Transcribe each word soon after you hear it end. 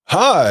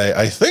Hi,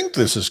 I think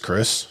this is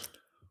Chris,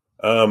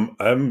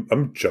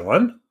 I'm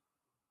John.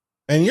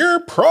 and you're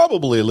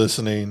probably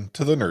listening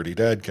to the Nerdy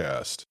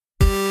Dadcast.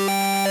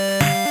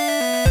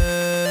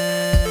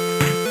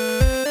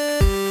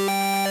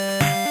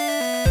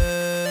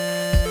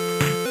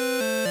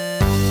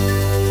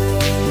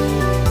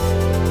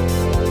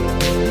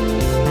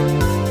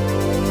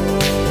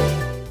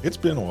 It's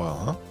been a while,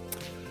 huh?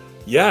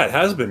 Yeah, it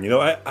has been.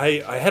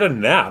 I had a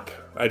nap.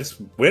 I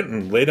just went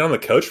and laid on the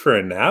couch for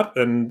a nap,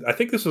 and I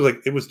think this was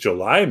it was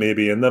July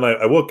maybe, and then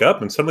I woke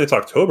up and suddenly it's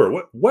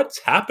October. What's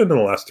happened in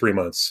the last 3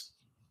 months?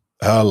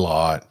 A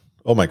lot.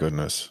 Oh my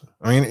goodness.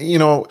 I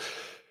mean,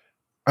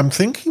 I'm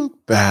thinking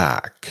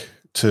back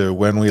to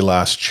when we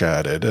last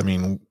chatted. I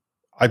mean,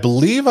 I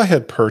believe I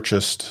had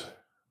purchased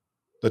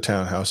the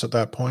townhouse at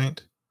that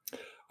point.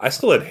 I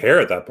still had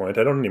hair at that point.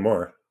 I don't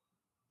anymore.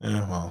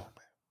 Yeah, well,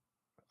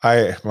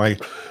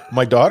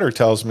 my daughter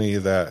tells me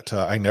that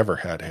I never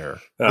had hair.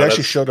 No, They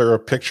actually showed her a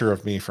picture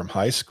of me from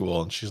high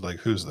school, and she's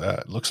like, "Who's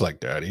that? Looks like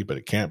Daddy, but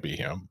it can't be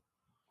him."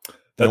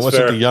 And it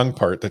wasn't fair. the young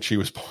part that she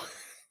was.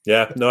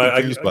 Yeah, no,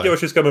 I get where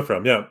she's coming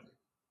from. Yeah,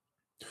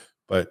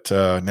 but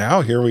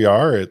now here we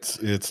are.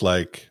 It's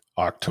like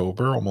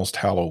October, almost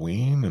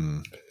Halloween,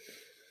 and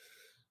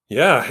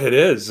yeah, it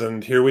is.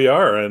 And here we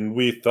are. And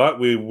we thought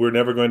we were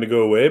never going to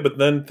go away, but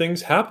then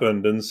things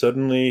happened, and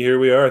suddenly here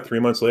we are 3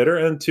 months later.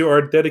 And to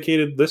our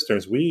dedicated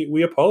listeners,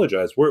 we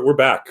apologize. We're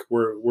back.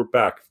 We're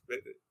back.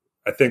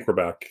 I think we're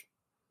back.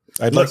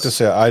 I'd like to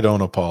say I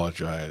don't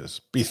apologize.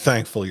 Be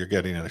thankful you're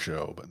getting a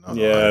show, but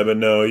no. But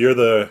no, you're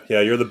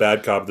the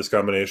bad cop of this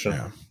combination.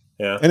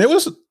 Yeah. And it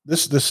was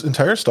this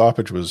entire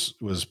stoppage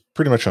was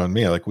pretty much on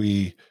me. Like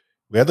we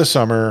had the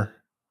summer,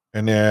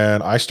 and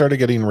then I started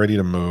getting ready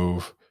to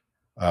move.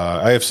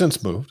 I have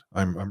since moved.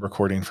 I'm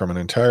recording from an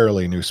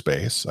entirely new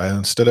space.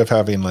 Instead of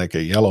having like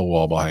a yellow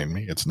wall behind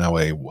me, it's now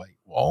a white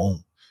wall,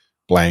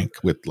 blank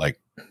with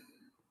like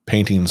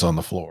paintings on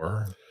the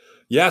floor.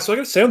 Yeah, so I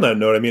got to say on that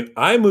note, I mean,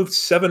 I moved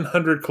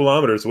 700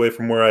 kilometers away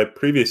from where I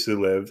previously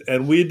lived,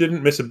 and we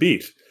didn't miss a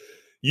beat.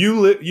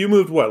 You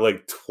moved what,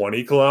 like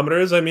 20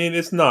 kilometers? I mean,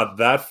 it's not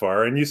that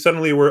far, and you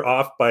suddenly were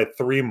off by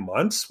 3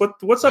 months.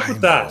 What's up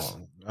with that?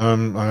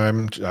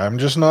 I'm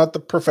just not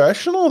the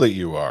professional that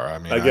you are. I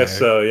mean, I guess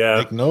so. Yeah,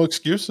 make no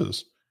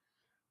excuses.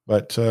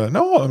 But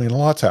no, I mean, a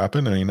lot's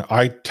happened. I mean,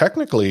 I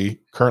technically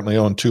currently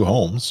own 2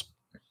 homes.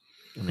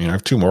 I mean, I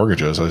have 2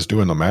 mortgages. I was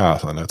doing the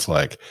math, and it's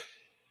like,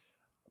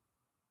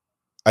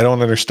 I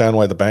don't understand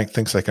why the bank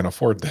thinks I can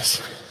afford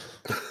this.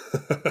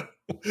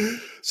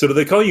 So do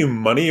they call you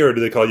Money or do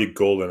they call you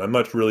Golden? I'm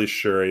not really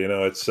sure.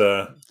 It's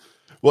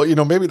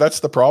well, maybe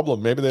that's the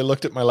problem. Maybe they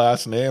looked at my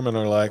last name and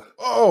are like,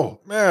 "Oh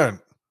man,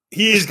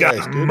 he's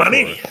got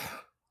money."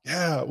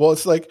 Yeah. Well,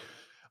 it's like,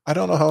 I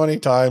don't know how many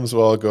times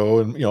I'll go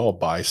and I'll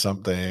buy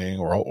something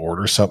or I'll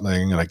order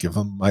something and I give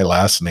them my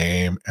last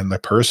name and the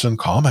person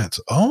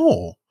comments,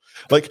 "Oh,"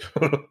 like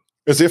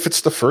as if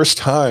it's the first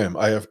time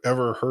I have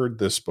ever heard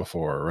this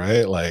before,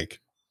 right? Like,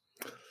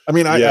 I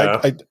mean,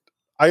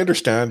 I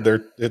understand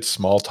it's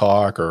small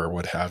talk or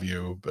what have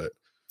you, but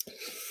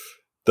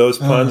those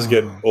puns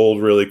get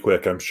old really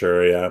quick, I'm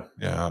sure. Yeah.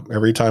 Yeah.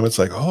 Every time it's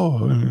like,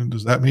 "Oh,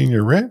 does that mean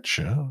you're rich?"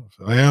 Yeah,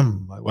 I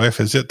am. My wife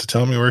has yet to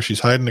tell me where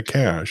she's hiding the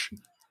cash.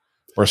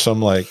 Or some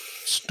like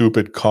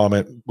stupid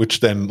comment,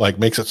 which then like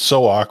makes it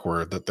so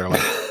awkward that they're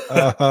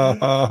like,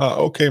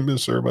 "Okay,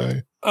 Miss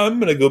Survey. I'm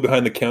going to go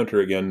behind the counter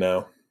again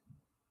now."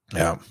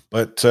 Yeah.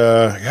 But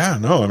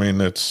no, I mean,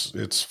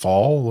 it's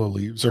fall. The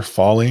leaves are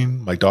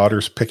falling. My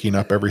daughter's picking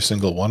up every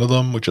single one of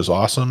them, which is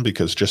awesome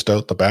because just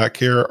out the back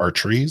here are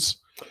trees.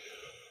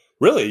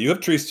 Really? You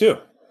have trees too?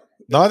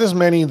 Not as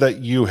many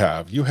that you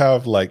have. You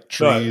have like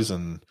trees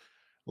and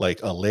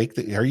like a lake.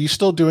 Are you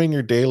still doing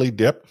your daily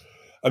dip?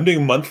 I'm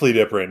doing monthly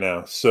dip right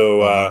now.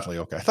 So monthly,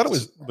 okay. I thought it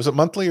was it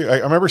monthly? I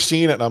remember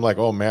seeing it and I'm like,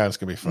 "Oh man, it's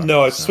gonna be fun."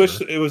 No, it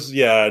switched. It was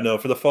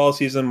for the fall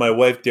season, my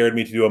wife dared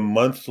me to do a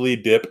monthly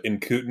dip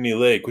in Kootenay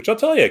Lake, which I'll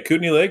tell you,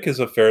 Kootenay Lake is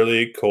a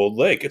fairly cold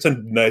lake. It's a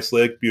nice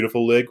lake,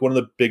 beautiful lake, one of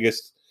the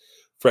biggest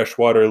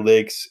freshwater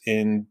lakes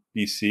in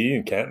BC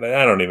and Canada.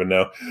 I don't even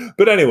know.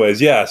 But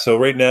anyways, yeah. So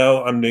right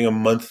now I'm doing a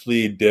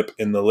monthly dip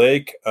in the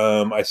lake.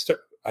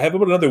 I have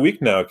about another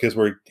week now because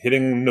we're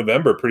hitting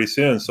November pretty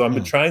soon. So I've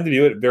been trying to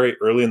do it very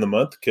early in the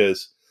month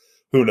because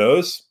who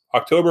knows?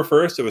 October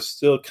 1st, it was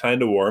still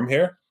kind of warm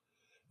here.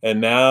 And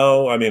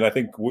now, I mean, I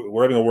think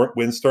we're having a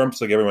windstorm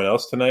just like everyone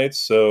else tonight.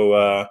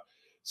 So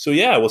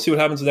yeah, we'll see what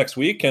happens next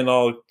week. And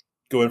I'll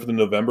go in for the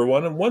November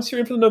one. And once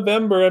you're in for the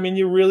November, I mean,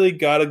 you really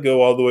got to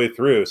go all the way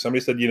through. Somebody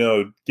said,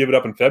 give it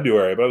up in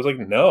February. But I was like,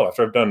 no,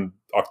 after I've done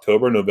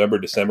October, November,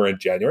 December, and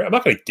January, I'm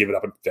not going to give it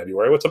up in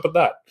February. What's up with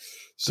that?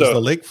 So, does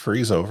the lake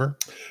freeze over?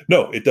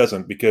 No, it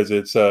doesn't because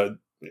it's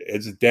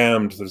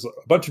dammed. There's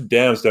a bunch of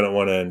dams down at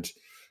one end.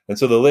 And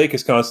so the lake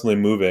is constantly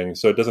moving,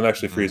 so it doesn't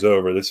actually freeze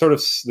over.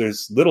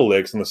 There's little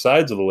lakes on the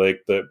sides of the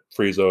lake that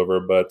freeze over,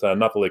 but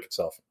not the lake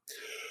itself.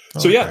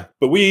 So yeah,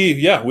 but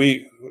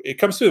it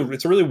comes to,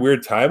 it's a really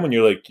weird time when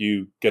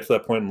you get to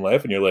that point in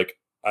life and you're like,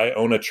 I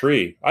own a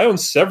tree. I own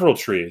several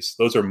trees.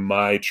 Those are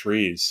my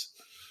trees.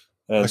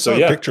 I And so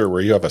saw a picture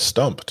where you have a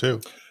stump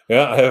too.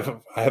 yeah,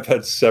 I have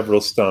had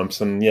several stumps,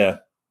 and yeah,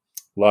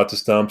 lots of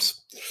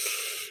stumps.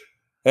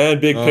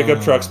 And big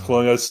pickup trucks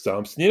pulling out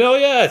stumps.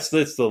 Yeah, it's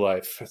the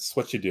life. It's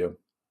what you do.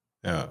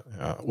 Yeah,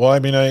 yeah. Well, I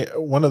mean,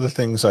 one of the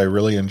things I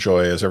really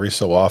enjoy is every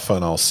so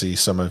often I'll see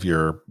some of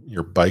your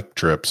bike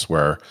trips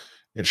where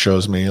it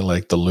shows me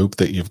like the loop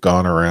that you've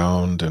gone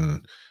around,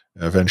 and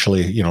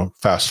eventually,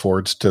 fast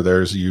forwards to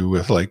there's you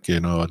with like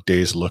a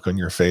dazed look on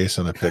your face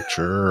in a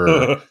picture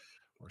or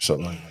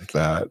something like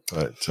that.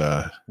 But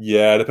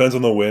yeah, it depends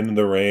on the wind and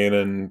the rain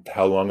and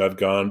how long I've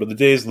gone. But the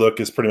day's look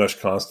is pretty much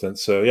constant.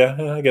 So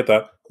yeah, I get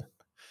that.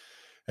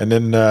 And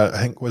then I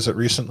think, was it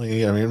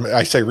recently? I mean,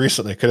 I say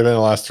recently, it could have been the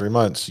last 3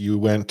 months. You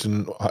went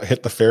and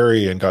hit the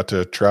ferry and got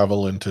to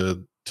travel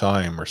into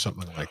time or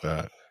something like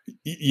that.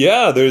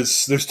 Yeah,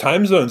 there's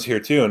time zones here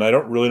too, and I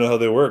don't really know how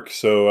they work.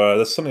 So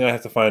that's something I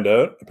have to find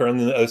out.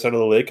 Apparently, on the other side of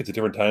the lake, it's a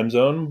different time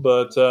zone.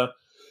 But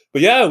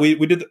yeah, we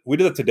did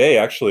that today.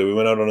 Actually, we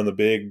went out on the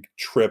big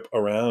trip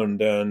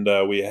around, and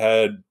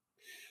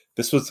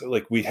this was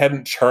like we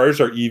hadn't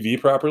charged our EV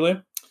properly.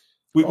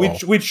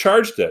 We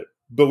charged it,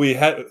 but we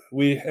had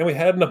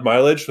enough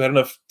mileage. We had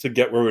enough to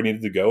get where we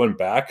needed to go and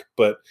back,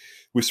 but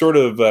we sort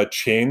of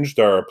changed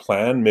our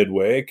plan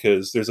midway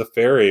because there's a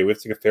ferry. We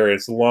have to take a ferry.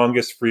 It's the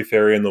longest free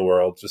ferry in the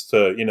world, just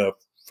to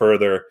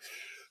further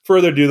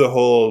do the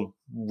whole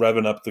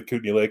revving up the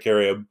Kootenay Lake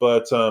area.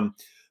 But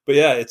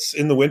yeah, it's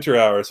in the winter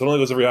hours, so it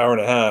only goes every hour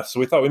and a half. So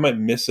we thought we might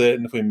miss it,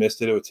 and if we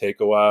missed it, it would take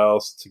a while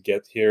to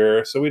get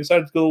here. So we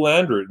decided to go the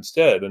land route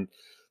instead, and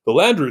the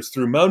land route's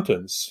through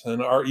mountains,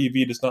 and our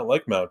EV does not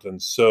like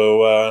mountains.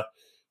 So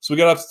we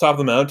got up to the top of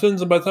the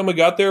mountains, and by the time we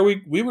got there,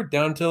 we were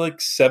down to like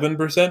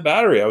 7%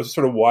 battery. I was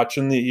sort of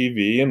watching the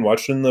EV and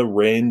watching the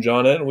range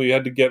on it, and we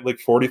had to get like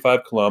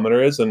 45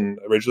 kilometers, and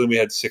originally we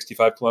had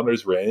 65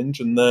 kilometers range,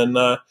 and then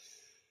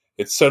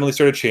it suddenly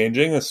started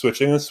changing and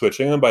switching,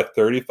 and by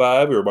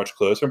 35, we were much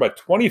closer, and by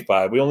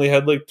 25, we only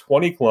had like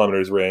 20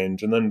 kilometers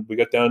range, and then we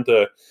got down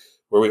to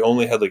where we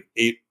only had like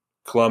 8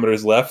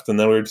 kilometers left, and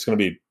then we were just going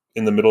to be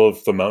in the middle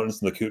of the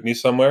mountains in the Kootenay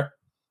somewhere.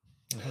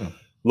 Mm-hmm.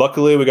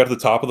 Luckily, we got to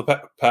the top of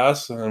the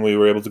pass, and we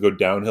were able to go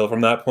downhill from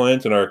that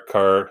point, and our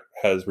car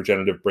has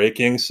regenerative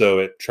braking, so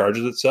it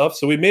charges itself.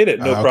 So we made it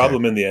no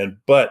problem in the end,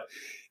 but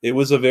it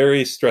was a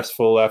very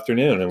stressful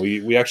afternoon, and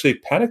we actually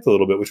panicked a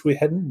little bit, which we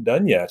hadn't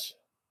done yet.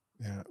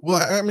 Yeah.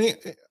 Well, I mean,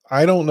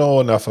 I don't know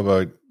enough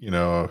about,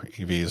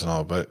 EVs and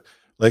all, but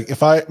like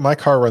if my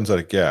car runs out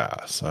of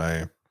gas,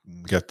 I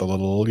get the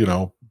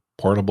little,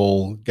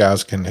 portable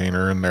gas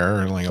container in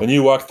there. And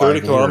you walk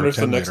 30 kilometers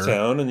to the next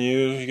town and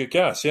you get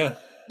gas. Yeah.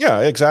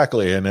 Yeah,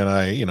 exactly. And then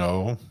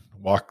I,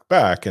 walk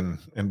back and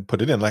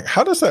put it in. Like,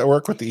 how does that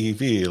work with the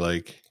EV?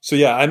 Like, so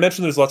yeah, I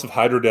mentioned there's lots of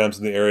hydro dams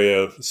in the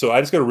area. So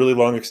I just got a really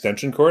long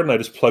extension cord and I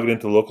just plug it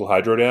into the local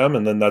hydro dam,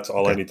 and then that's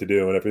all I need to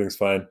do, and everything's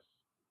fine.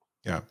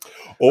 Yeah.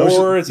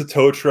 Or it's a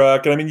tow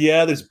truck. And I mean,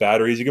 yeah, there's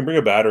batteries. You can bring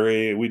a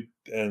battery.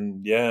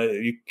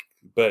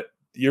 But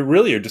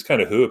you're just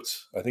kind of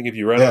hooped. I think if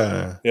you run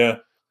out. Yeah.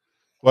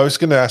 Well, I was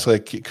going to ask,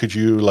 like, could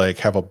you like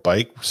have a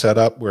bike set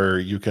up where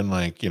you can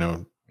like,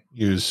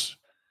 use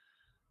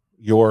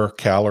your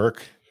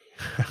caloric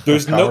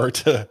power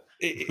to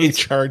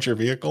recharge your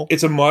vehicle?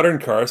 It's a modern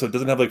car, so it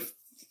doesn't have like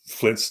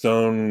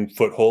Flintstone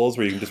footholds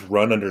where you can just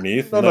run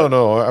underneath.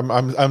 No.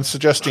 I'm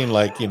suggesting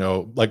like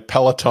like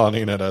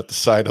Pelotoning it at the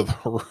side of the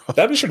road.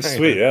 That'd be pretty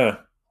sweet. Yeah,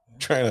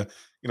 trying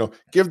to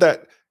give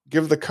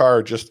the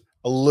car just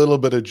a little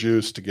bit of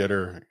juice to get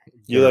her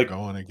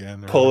going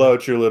again. Pull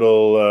out your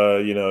little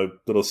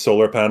little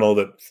solar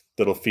panel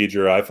that'll feed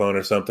your iPhone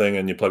or something,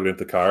 and you plug it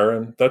into the car,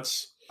 and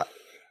that's.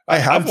 I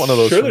have one of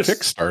those from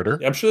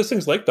Kickstarter. I'm sure there's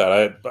things like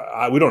that.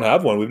 We don't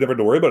have one. We've never had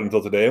to worry about it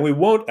until today, and we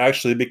won't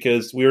actually,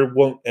 because we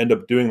won't end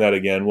up doing that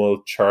again.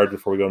 We'll charge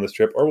before we go on this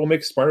trip, or we'll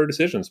make smarter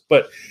decisions.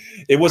 But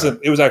it wasn't.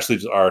 It was actually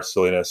just our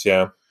silliness.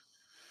 Yeah.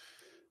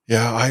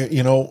 Yeah,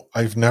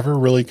 I've never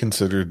really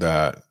considered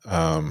that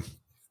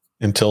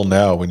until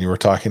now when you were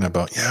talking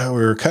about. Yeah,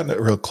 we were cutting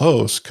it real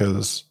close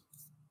because.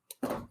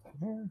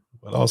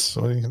 What else?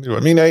 What you can do?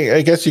 I mean,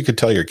 I guess you could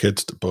tell your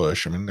kids to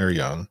push. I mean, they're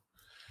young.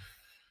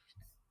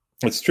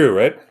 It's true,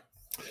 right?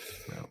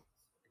 Yeah.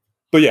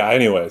 But yeah,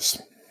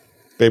 anyways.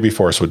 Baby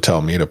Force would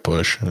tell me to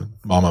push.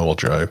 Mama will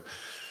drive.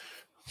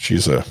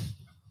 She's going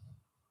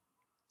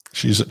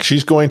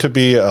to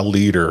be a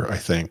leader, I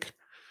think.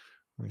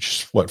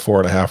 She's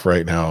 4.5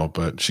 right now,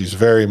 but she's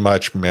very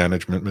much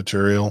management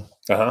material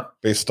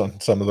based on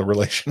some of the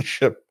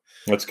relationship.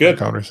 That's good.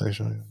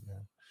 Conversation. Yeah.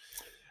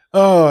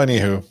 Oh,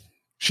 anywho,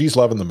 she's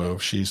loving the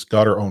move. She's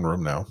got her own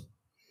room now.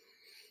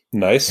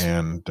 Nice.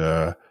 And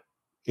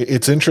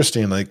it's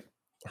interesting, like,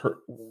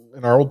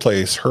 in our old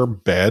place, her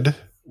bed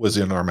was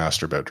in our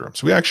master bedroom.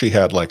 So we actually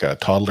had like a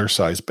toddler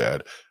size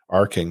bed,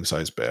 our king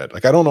size bed.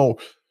 Like, I don't know,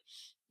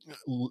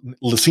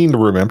 seeing the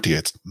room empty,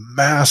 it's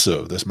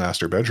massive, this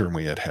master bedroom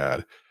we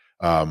had.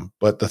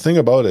 But the thing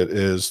about it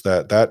is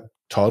that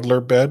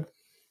toddler bed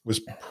was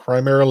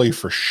primarily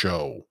for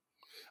show.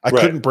 I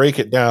couldn't break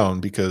it down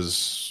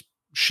because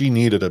she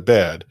needed a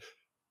bed.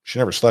 she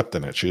never slept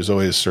in it. She was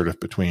always sort of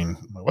between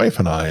my wife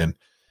and I, and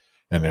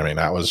I mean,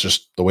 that was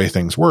just the way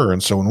things were.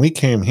 And so when we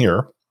came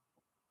here,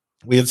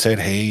 we had said,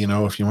 hey,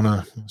 if you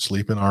want to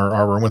sleep in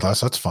our room with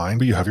us, that's fine,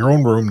 but you have your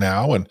own room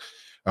now. And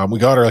we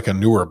got her like a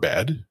newer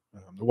bed.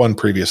 The one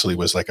previously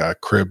was like a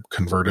crib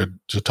converted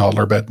to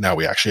toddler bed. Now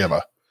we actually have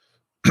I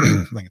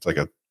think it's like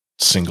a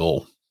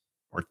single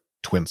or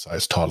twin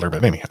size toddler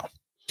bed. Anyhow,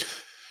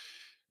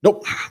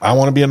 nope. I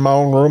want to be in my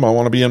own room. I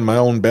want to be in my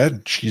own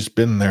bed. She's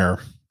been there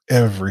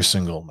every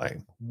single night.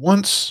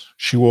 Once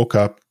she woke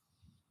up,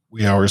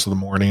 wee hours of the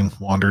morning,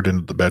 wandered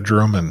into the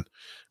bedroom and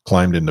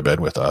climbed into bed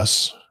with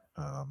us.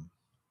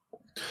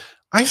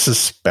 I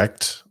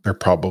suspect there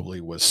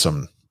probably was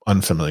some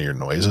unfamiliar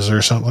noises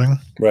or something.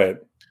 Right.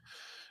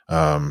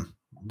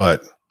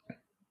 But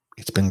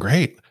it's been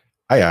great.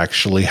 I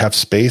actually have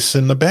space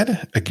in the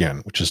bed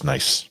again, which is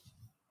nice.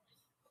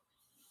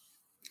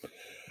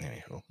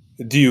 Anywho.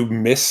 Do you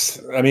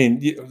miss, I mean,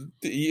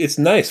 it's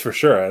nice for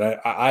sure. And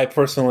I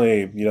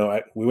personally,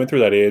 we went through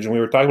that age, and we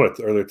were talking about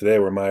it earlier today,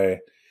 where my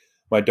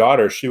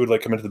daughter, she would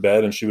like come into the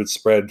bed and she would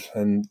spread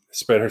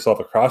herself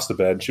across the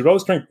bed. She would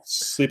always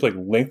sleep like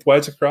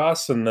lengthwise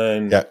across, and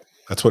then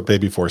that's what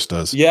Baby Force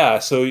does. Yeah,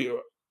 so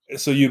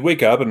you'd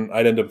wake up and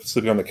I'd end up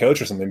sleeping on the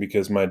couch or something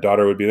because my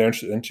daughter would be there,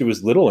 and she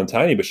was little and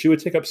tiny, but she would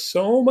take up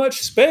so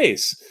much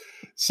space.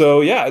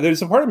 So yeah,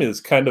 there's a part of me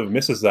that's kind of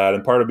misses that,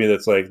 and part of me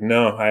that's like,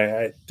 no,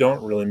 I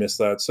don't really miss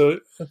that. So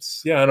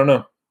I don't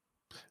know.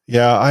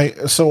 Yeah, I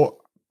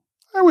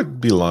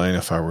would be lying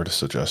if I were to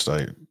suggest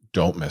I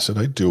don't miss it.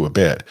 I do a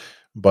bit.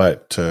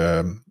 But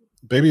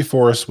Baby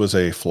Force was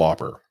a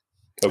flopper.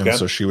 Okay. And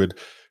so she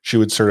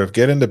would sort of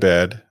get into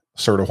bed,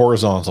 sort of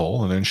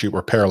horizontal, and then she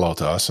would parallel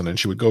to us, and then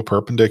she would go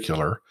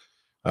perpendicular.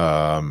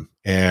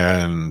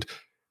 And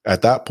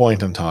at that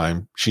point in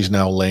time, she's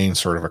now laying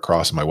sort of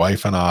across my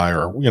wife and I,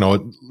 or,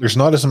 there's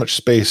not as much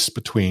space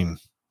between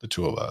the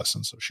two of us.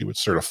 And so she would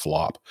sort of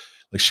flop.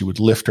 Like she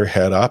would lift her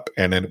head up,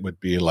 and then it would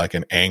be like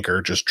an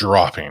anchor just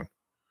dropping.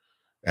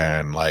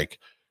 And like,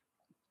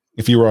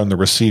 if you were on the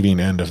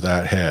receiving end of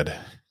that head,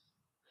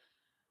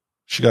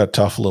 she got a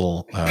tough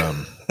little,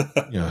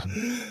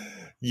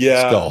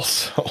 skull.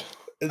 So.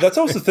 That's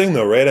always the thing,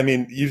 though, right? I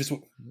mean,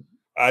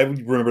 I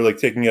remember like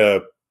taking a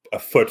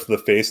foot to the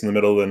face in the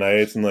middle of the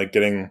night, and like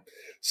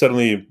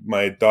suddenly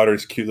my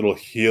daughter's cute little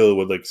heel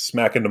would like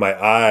smack into my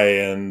eye,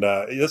 and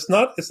it's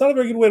not a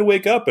very good way to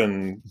wake up.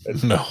 And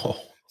no.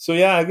 So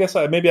yeah, I guess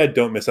maybe I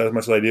don't miss that as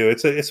much as I do.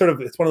 It's one of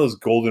those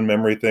golden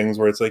memory things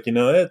where it's like,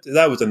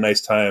 that was a nice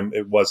time.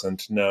 It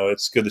wasn't. No,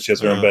 it's good that she has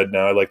her own bed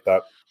now. I like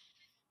that.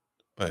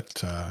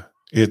 But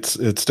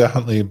it's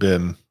definitely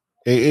been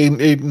a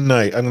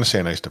night. I'm going to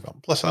say a nice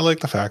development. Plus, I like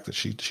the fact that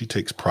she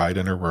takes pride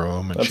in her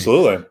room, and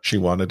absolutely she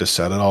wanted to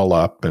set it all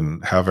up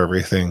and have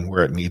everything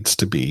where it needs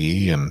to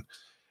be. And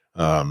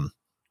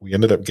we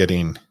ended up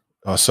getting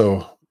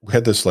so we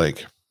had this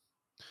like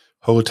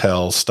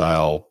hotel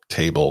style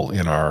table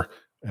in our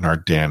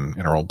den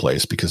in our old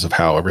place because of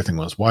how everything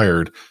was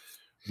wired.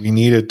 We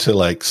needed to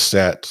like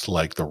set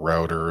like the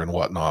router and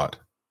whatnot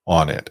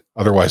on it.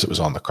 Otherwise it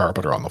was on the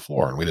carpet or on the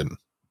floor, and we didn't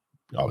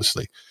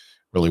obviously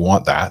really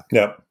want that.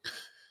 Yeah.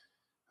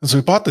 And so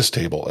we bought this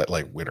table at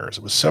like Winners.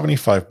 It was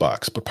 $75,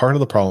 but part of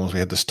the problem is we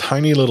had this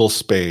tiny little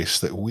space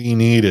that we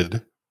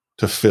needed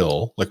to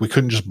fill. Like we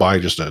couldn't just buy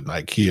just an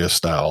IKEA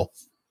style,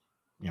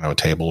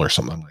 table or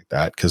something like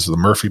that, because the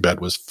Murphy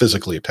bed was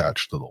physically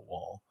attached to the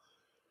wall.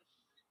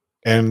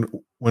 And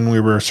when we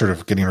were sort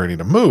of getting ready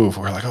to move,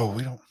 we're like, oh,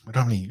 we don't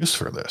have any use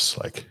for this.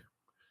 Like,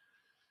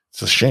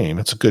 it's a shame.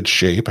 It's a good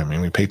shape. I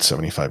mean, we paid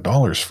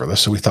 $75 for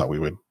this, so we thought we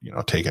would,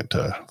 take it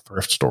to a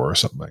thrift store or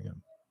something.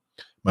 And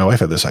my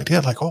wife had this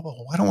idea, like, oh,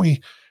 well, why don't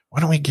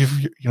we give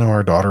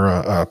our daughter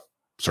a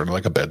sort of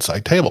like a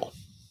bedside table?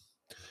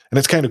 And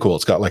it's kind of cool.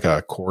 It's got like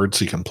a cord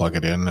so you can plug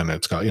it in, and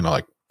it's got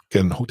like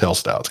in hotel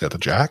style. It's got the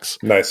jacks.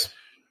 Nice.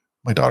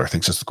 My daughter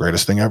thinks it's the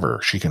greatest thing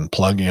ever. She can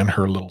plug in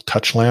her little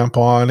touch lamp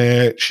on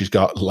it. She's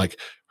got like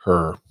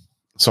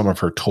some of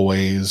her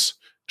toys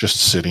just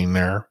sitting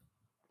there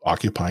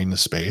occupying the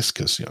space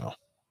because,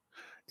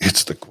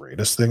 it's the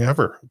greatest thing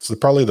ever. It's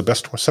probably the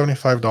best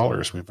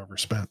 $75 we've ever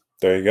spent.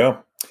 There you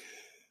go.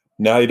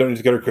 Now you don't need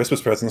to get her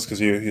Christmas presents because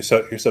you're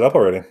set up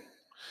already.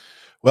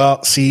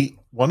 Well, see,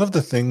 one of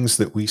the things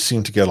that we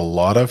seem to get a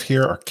lot of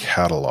here are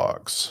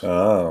catalogs.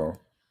 Oh.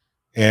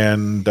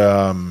 And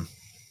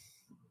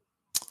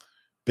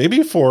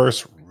Baby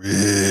Force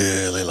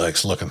really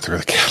likes looking through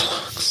the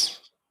catalogs.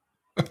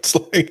 It's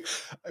like,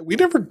 we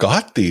never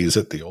got these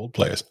at the old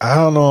place. I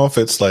don't know if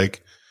it's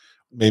like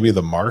maybe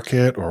the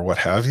market or what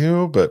have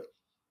you, but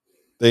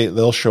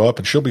they'll show up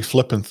and she'll be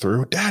flipping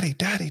through, daddy.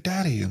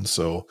 And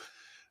so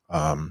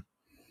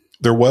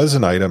there was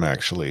an item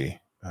actually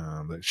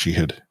that she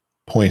had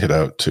pointed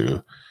out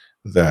to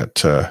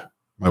that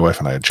my wife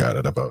and I had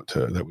chatted about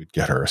that we'd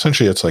get her.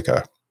 Essentially, it's like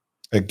a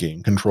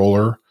game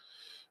controller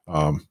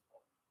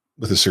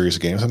with a series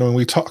of games. And when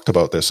we talked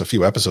about this a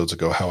few episodes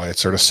ago, how I had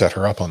sort of set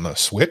her up on the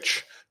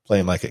Switch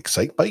playing like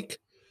Excite Bike.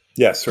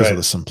 Yes, because of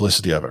the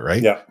simplicity of it,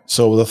 right? Yeah.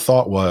 So the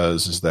thought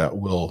is that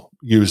we'll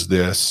use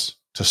this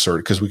to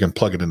sort, because we can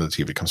plug it into the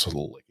TV. It comes with a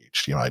little like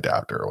HDMI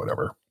adapter or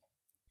whatever.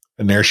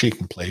 And there she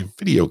can play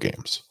video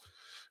games,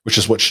 which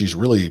is what she's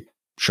really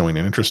showing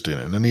an interest in.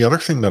 And then the other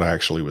thing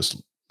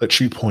that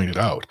she pointed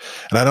out,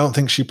 and I don't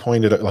think she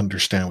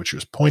understand what she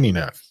was pointing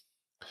at,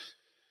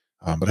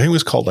 but I think it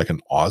was called like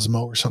an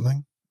Osmo or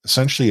something.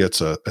 Essentially, it's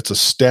a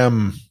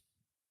STEM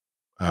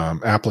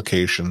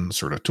application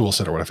sort of tool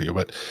set or whatever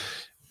but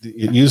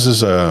it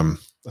uses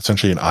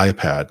essentially an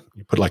iPad.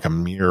 You put like a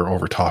mirror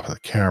over top of the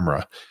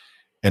camera,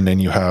 and then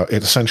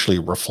it essentially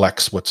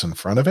reflects what's in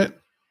front of it.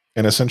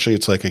 And essentially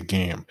it's like a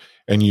game,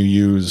 and you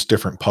use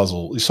different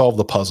puzzles. You solve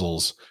the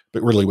puzzles,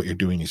 but really what you're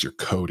doing is you're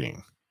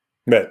coding.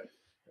 Right.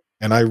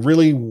 And I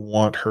really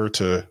want her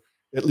to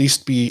at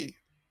least be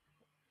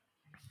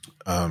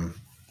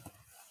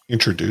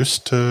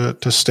introduced to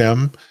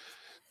STEM.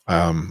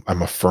 I'm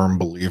a firm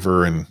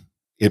believer in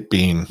it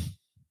being,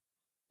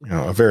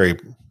 a very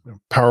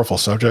powerful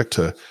subject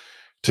to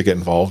get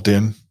involved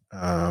in,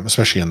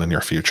 especially in the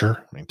near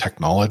future. I mean,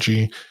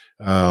 technology,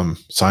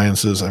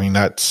 sciences. I mean,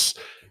 that's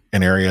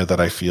an area that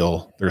I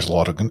feel there's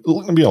going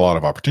to be a lot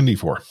of opportunity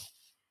for.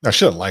 Now,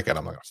 she doesn't like it.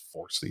 I'm not going to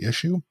force the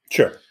issue.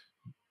 Sure.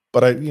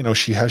 But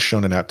she has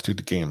shown an aptitude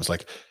to games.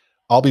 Like,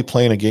 I'll be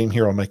playing a game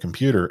here on my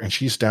computer, and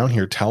she's down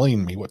here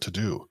telling me what to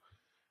do.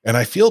 And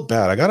I feel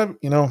bad. I gotta,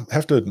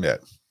 have to admit,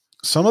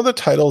 some of the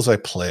titles I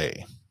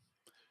play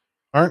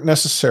aren't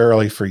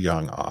necessarily for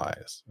young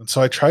eyes. And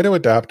so I try to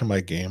adapt to my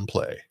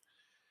gameplay.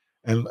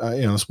 And,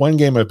 this one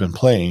game I've been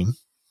playing,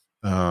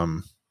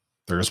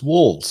 there's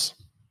wolves.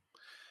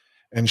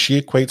 And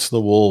she equates the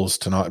wolves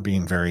to not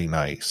being very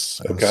nice.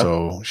 And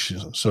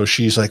so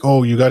she's like,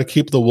 oh, you got to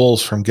keep the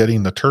wolves from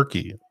getting the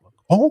turkey.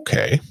 Oh,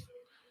 okay.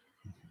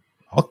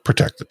 I'll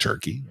protect the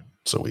turkey.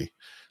 So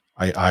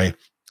I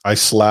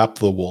slap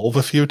the wolf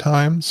a few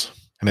times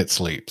and it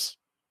sleeps.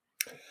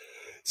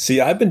 See,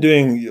 I've been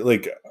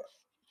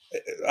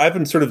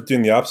sort of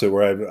doing the opposite,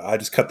 where I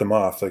just cut them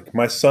off. Like,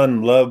 my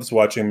son loves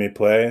watching me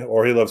play,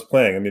 or he loves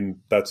playing. I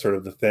mean, that's sort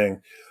of the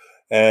thing.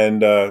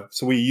 And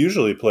so we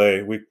usually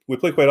play. We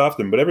play quite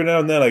often, but every now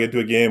and then I get to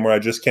a game where I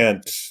just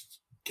can't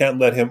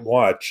let him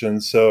watch.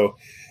 And so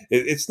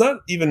it's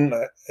not even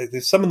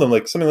some of them,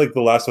 like something like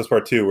The Last of Us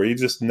Part 2, where you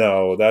just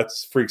know that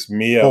freaks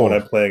me out when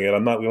I'm playing it.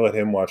 I'm not going to let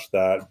him watch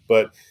that.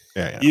 But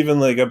even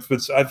like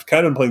I've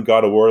kind of been playing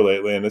God of War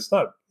lately, and it's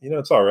not,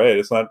 it's all right.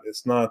 It's not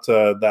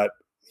that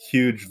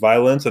huge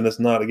violence, and it's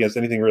not against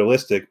anything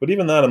realistic. But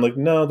even that, I'm like,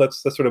 no,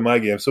 that's sort of my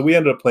game. So we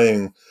ended up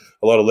playing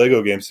a lot of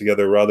Lego games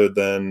together, rather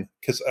than,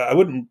 because I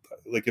wouldn't,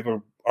 like, if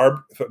an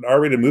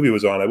R-rated movie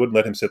was on, I wouldn't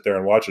let him sit there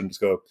and watch it and just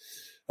go,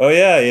 oh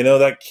yeah,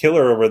 that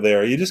killer over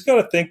there. You just got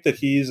to think that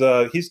he's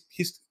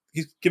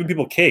giving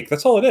people cake.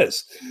 That's all it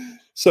is.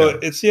 So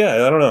it's, I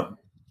don't know.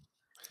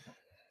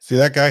 See,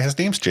 that guy, his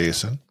name's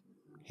Jason.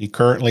 He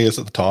currently is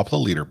at the top of the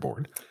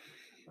leaderboard.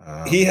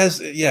 He has,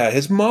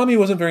 his mommy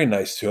wasn't very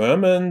nice to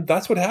him, and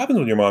that's what happens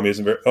when your mommy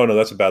isn't very. Oh no,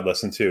 that's a bad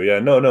lesson too. Yeah,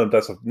 no,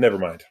 never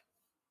mind.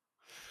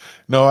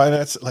 No, and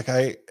that's like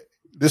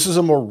this is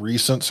a more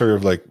recent sort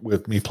of, like,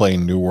 with me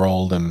playing New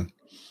World and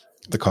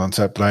the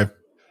concept that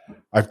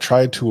I've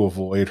tried to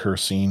avoid her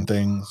seeing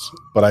things,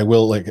 but I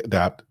will, like,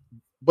 adapt.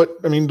 But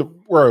I mean,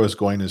 where I was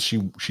going is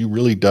she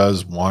really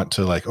does want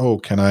to, like, oh,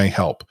 can I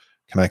help?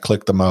 Can I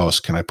click the mouse?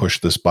 Can I push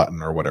this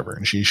button or whatever?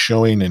 And she's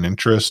showing an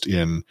interest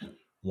in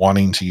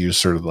wanting to use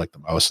sort of like the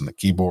mouse and the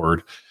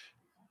keyboard.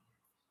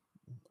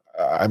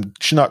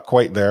 She's not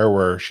quite there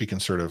where she can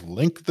sort of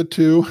link the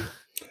two.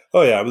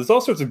 Oh yeah, there's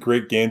all sorts of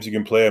great games you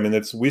can play. I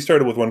mean, we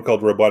started with one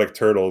called Robotic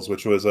Turtles,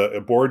 which was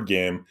a board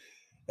game,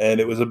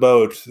 and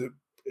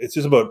it's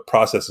just about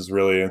processes,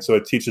 really. And so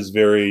it teaches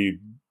very,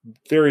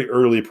 very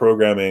early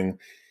programming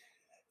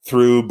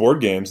through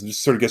board games, and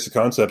just sort of gets the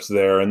concepts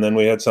there. And then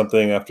we had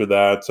something after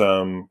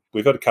that.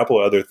 We've had a couple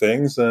of other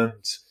things, and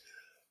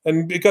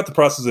it got the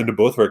process into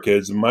both of our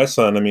kids. And my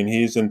son, I mean,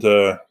 he's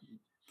into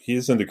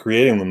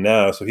creating them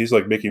now. So he's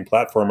like making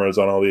platformers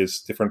on all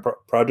these different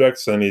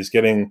projects, and he's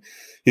gotten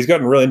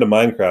really into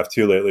Minecraft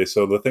too lately.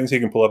 So the things he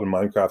can pull up in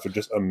Minecraft are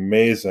just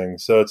amazing.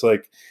 So it's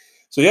like,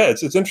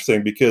 it's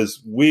interesting,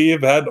 because we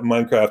have had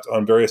Minecraft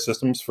on various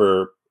systems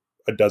for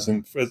a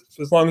dozen,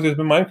 as long as there's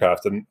been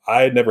Minecraft, and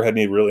I had never had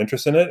any real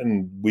interest in it.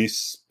 And we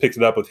picked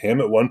it up with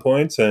him at one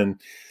point, and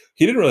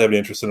he didn't really have any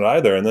interest in it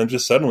either. And then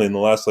just suddenly in the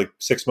last like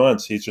 6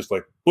 months, he's just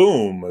like,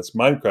 boom, it's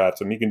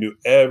Minecraft, and he can do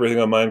everything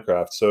on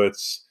Minecraft. So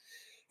it's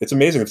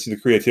amazing to see the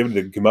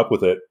creativity to come up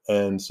with it.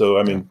 And so,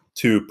 I mean,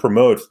 to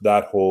promote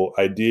that whole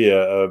idea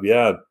of,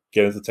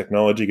 get into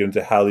technology, get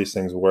into how these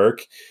things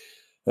work.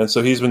 And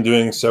so he's been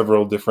doing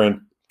several different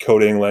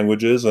coding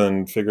languages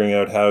and figuring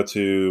out how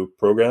to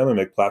program and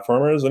make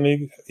platformers.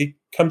 And he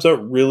comes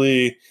out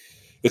really,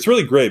 it's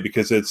really great,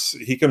 because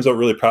he comes out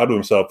really proud of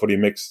himself when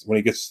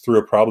he gets through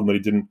a problem that he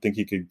didn't think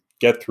he could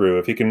get through.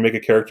 If he can make a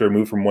character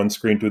move from one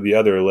screen to the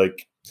other,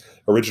 like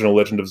original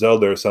Legend of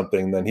Zelda or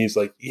something, then he's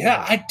like,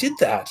 yeah, I did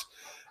that.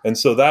 And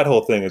so that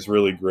whole thing is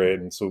really great.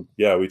 And so,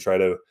 we try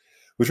to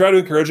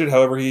encourage it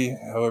however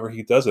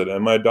he does it.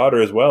 And my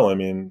daughter as well. I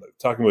mean,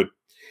 talking about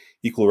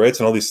equal rights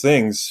and all these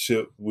things,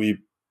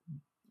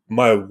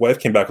 my wife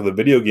came back with a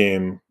video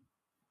game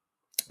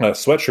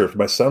sweatshirt for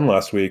my son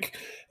last week.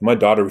 And my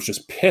daughter was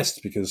just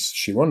pissed because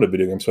she wanted a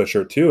video game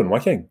sweatshirt too. And why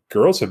can't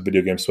girls have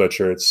video game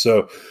sweatshirts?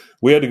 So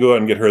we had to go out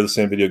and get her the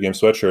same video game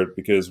sweatshirt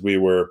because we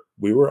were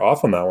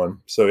off on that one.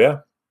 So yeah.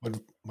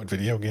 What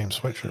video game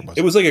sweatshirt was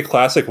it? It was like a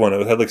classic one.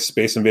 It had like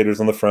Space Invaders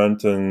on the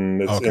front,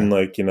 and it's in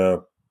like,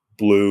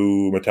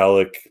 blue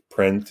metallic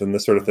print and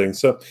this sort of thing.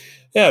 So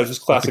yeah, it was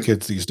just classic. What the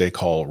kids these days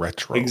call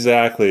retro.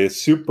 Exactly. It's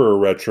super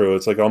retro.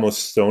 It's like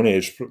almost Stone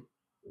Age.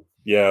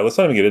 Yeah, let's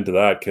not even get into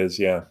that because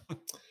yeah.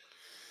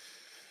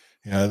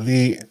 Yeah,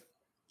 the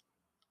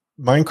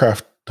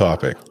Minecraft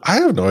topic. I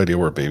have no idea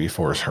where Baby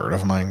Force heard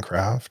of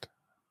Minecraft,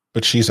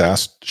 but she's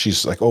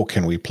like, oh,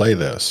 can we play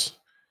this?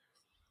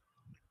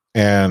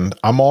 And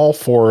I'm all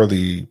for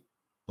the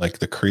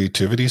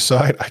creativity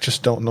side. I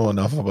just don't know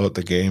enough about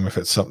the game. If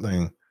it's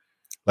something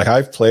like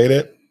I've played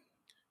it,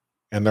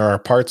 and there are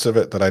parts of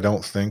it that I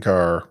don't think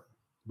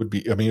would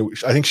be. I mean,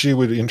 I think she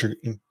would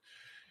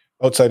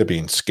outside of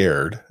being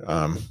scared,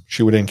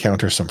 she would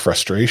encounter some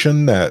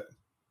frustration that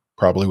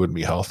probably wouldn't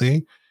be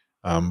healthy.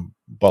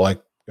 But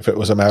like if it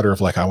was a matter of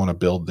like I want to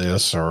build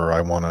this or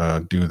I want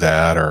to do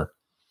that or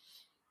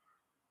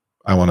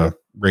I want to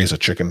raise a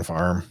chicken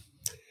farm.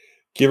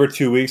 Give her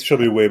 2 weeks, she'll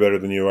be way better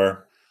than you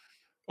are.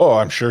 Oh,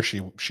 I'm sure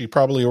she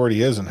probably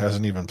already is and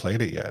hasn't even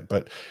played it yet.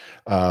 But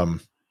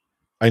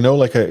I know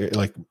like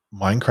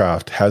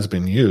Minecraft has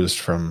been used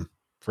for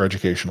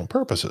educational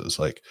purposes,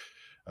 like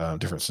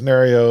different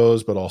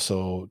scenarios, but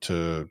also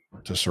to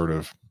sort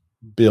of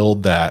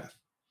build that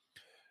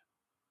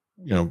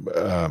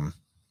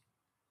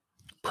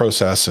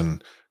process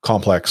and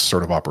complex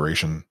sort of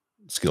operation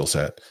skill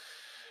set.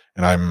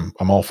 And I'm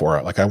all for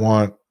it. Like I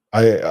want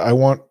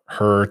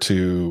her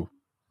to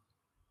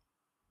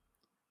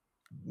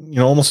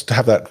almost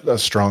have that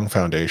strong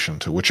foundation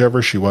to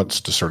whichever she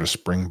wants to sort of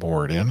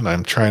springboard in. And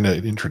I'm trying to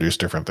introduce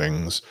different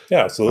things.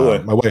 Yeah,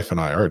 absolutely. My wife and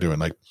I are doing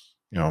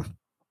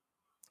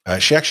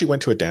she actually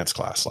went to a dance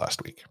class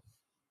last week.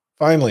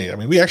 Finally, I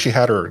mean, we actually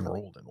had her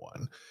enrolled in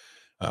one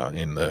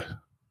in the,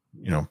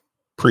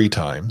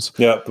 pre-times.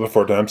 Yeah,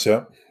 before times,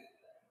 yeah.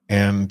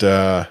 And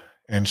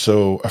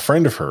so a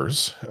friend of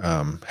hers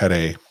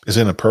is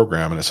in a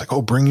program, and it's like,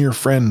 oh, bring your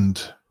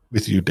friend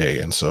with you day.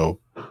 And so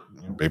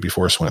Baby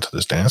Force went to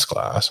this dance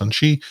class, and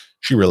she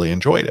really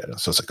enjoyed it.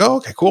 So it's like, oh,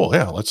 okay, cool.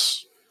 Yeah,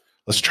 let's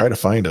try to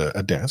find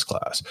a dance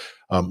class.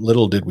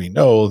 Little did we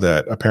know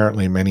that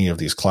apparently many of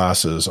these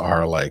classes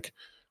are like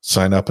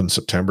sign up in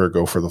September,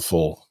 go for the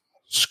full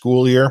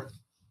school year.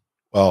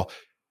 Well,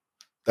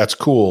 that's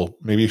cool.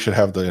 Maybe you should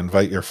have the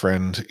invite your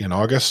friend in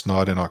August,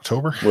 not in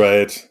October.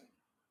 Right.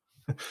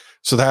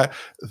 So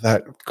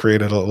that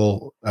created a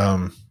little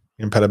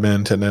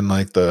impediment. And then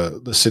like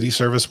the city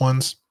service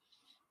ones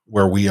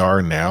where we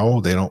are now,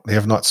 they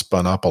have not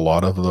spun up a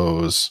lot of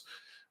those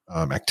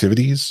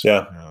activities.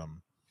 Yeah.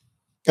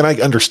 And I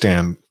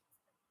understand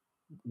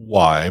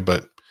why,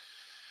 but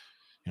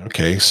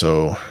okay,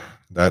 so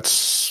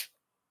that's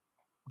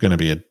going to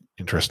be an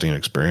interesting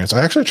experience.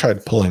 I actually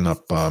tried pulling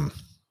up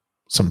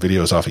some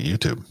videos off of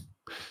YouTube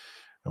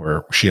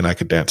where she and I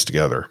could dance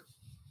together,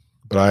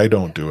 but I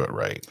don't do it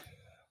right.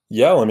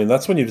 Yeah, well, I mean,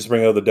 that's when you just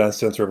bring out the Dance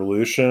Dance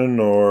Revolution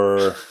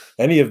or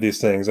any of these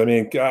things. I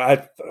mean,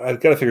 I've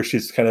got to figure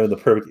she's kind of in the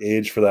perfect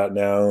age for that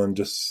now, and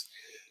just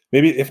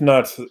maybe if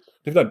not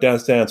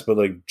Dance Dance, but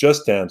like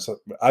Just Dance.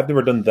 I've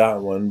never done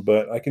that one,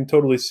 but I can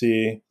totally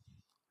see.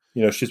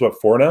 She's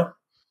what, 4 now?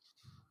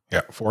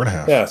 Yeah,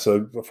 4.5. Yeah,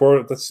 so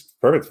 4. That's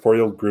perfect.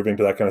 4-year-old grooving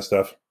to that kind of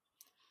stuff.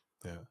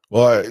 Yeah.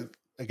 Well,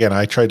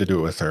 I tried to do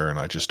it with her, and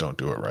I just don't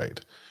do it right.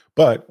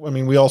 But I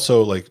mean, we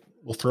also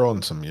we'll throw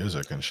on some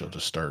music, and she'll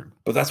just start.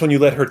 But that's when you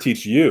let her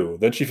teach you.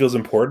 Then she feels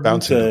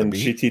important, and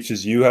she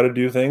teaches you how to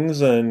do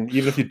things. And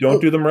even if you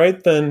don't do them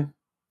right, then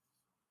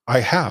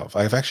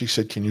I've actually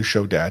said, "Can you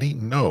show Daddy?"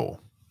 No.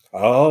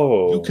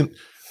 Oh, you can.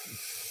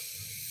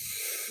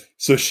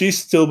 So she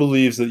still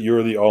believes that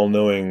you're the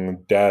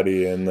all-knowing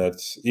daddy, and that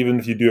even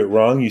if you do it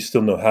wrong, you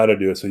still know how to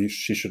do it. So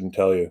she shouldn't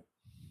tell you.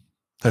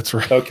 That's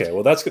right. Okay,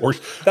 well that's going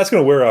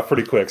to wear off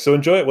pretty quick. So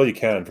enjoy it while you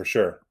can, for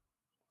sure.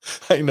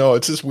 I know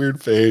it's this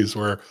weird phase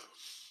where,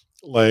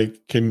 like,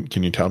 can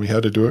you tell me how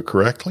to do it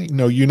correctly?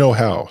 No, you know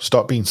how.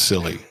 Stop being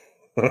silly.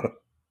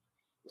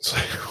 It's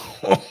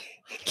like,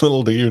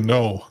 little do you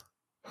know,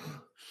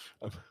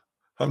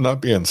 I'm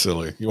not being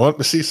silly. You want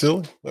to see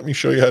silly? Let me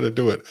show you how to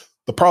do it.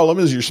 The problem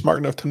is you're smart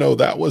enough to know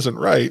that wasn't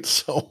right.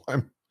 So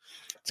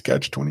it's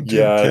catch-22.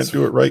 Yeah, can't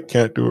do it right.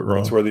 Can't do it wrong.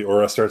 That's where the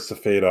aura starts to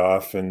fade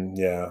off. And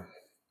yeah.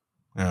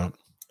 Yeah.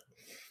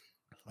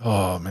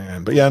 Oh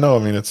man. But yeah, no, I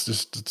mean,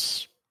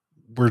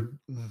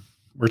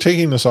 we're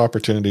taking this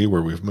opportunity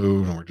where we've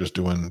moved and we're just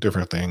doing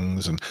different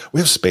things, and we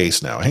have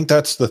space now. I think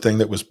that's the thing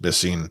that was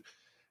missing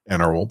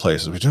in our old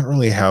places. We didn't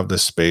really have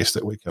this space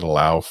that we could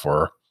allow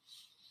for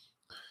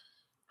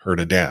her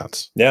to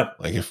dance. Yeah.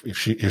 Like if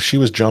she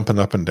was jumping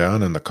up and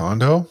down in the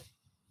condo,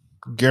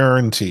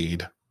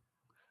 guaranteed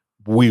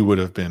we would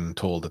have been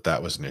told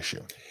that was an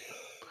issue.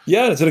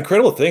 Yeah, it's an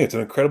incredible thing. It's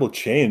an incredible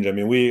change. I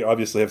mean, we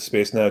obviously have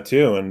space now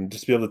too, and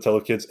just be able to tell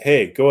the kids,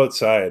 "Hey, go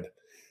outside."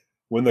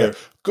 When Yeah,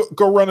 they're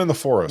go run in the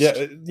forest.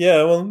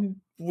 yeah. Well,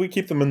 we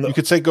keep them in You the.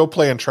 could say go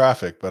play in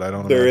traffic, but I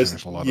don't There imagine is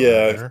there's a lot of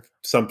that there.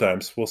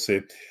 sometimes we'll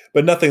see,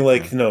 but nothing Yeah.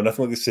 like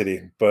nothing like the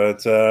city.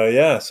 But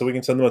yeah, so we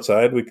can send them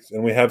outside.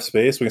 We have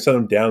space. We can send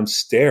them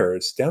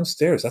downstairs.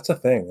 Downstairs, that's a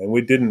thing, and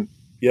we didn't.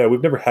 Yeah,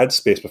 we've never had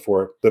space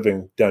before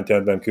living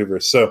downtown Vancouver.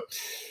 So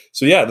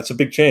yeah, that's a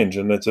big change,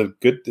 and it's a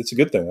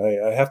good thing.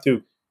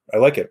 I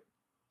like it.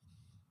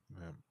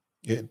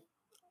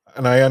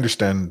 And I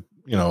understand,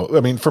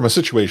 I mean, from a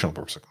situational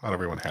perspective, not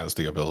everyone has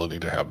the ability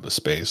to have the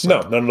space.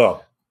 No, not at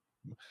all.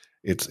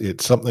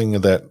 It's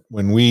something that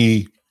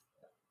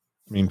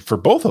for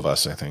both of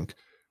us, I think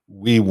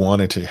we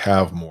wanted to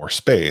have more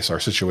space. Our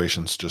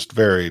situations just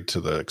varied to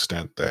the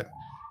extent that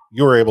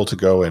you were able to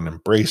go and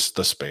embrace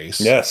the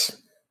space. Yes.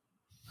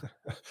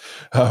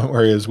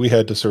 Whereas we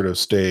had to sort of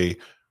stay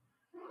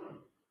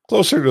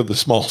closer to the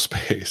small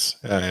space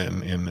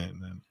and in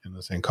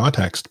the same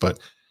context. But,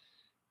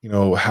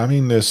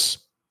 having this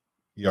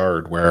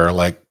yard where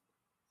like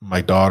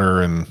my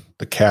daughter and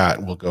the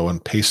cat will go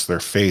and paste their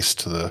face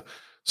to the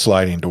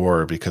sliding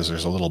door because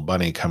there's a little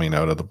bunny coming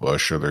out of the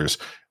bush, or there's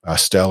a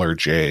stellar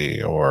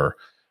jay, or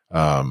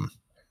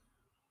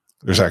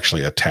there's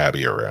actually a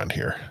tabby around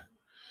here.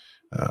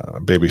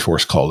 Baby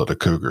Force called it a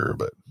cougar,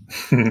 but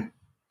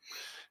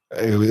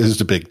it was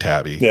a big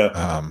tabby.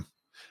 Yeah.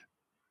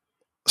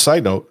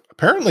 Side note,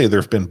 apparently there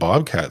have been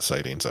bobcat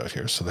sightings out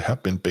here, so there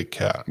have been big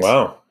cats.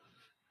 Wow.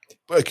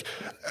 Like,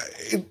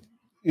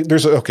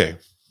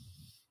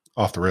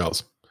 off the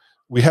rails.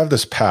 We have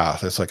this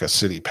path. It's like a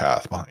city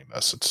path behind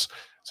us. It's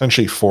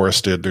essentially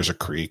forested. There's a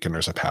creek and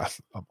there's a path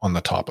up on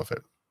the top of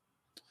it.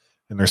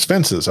 And there's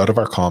fences out of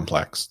our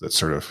complex that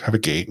sort of have a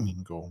gate, and you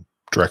can go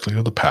directly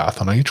to the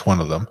path. On each one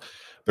of them,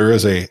 there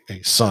is a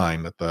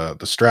sign that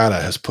the strata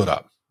has put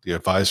up, the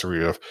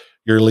advisory of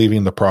you're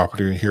leaving the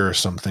property. Here are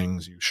some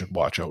things you should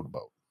watch out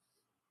about.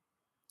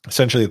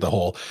 Essentially the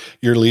whole,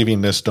 you're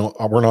leaving this,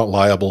 we're not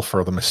liable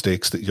for the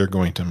mistakes that you're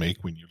going to make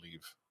when you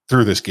leave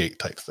through this gate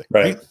type thing.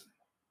 Right.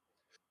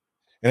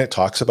 And it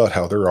talks about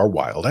how there are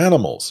wild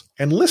animals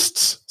and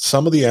lists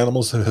some of the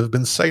animals that have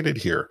been sighted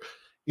here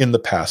in the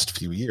past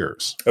few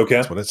years. Okay.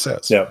 That's what it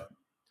says. Yeah.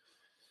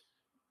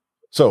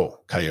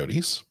 So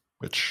coyotes,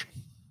 which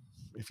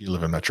if you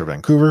live in Metro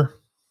Vancouver,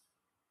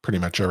 pretty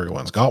much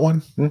everyone's got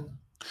one. Mm.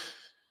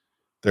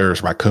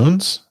 There's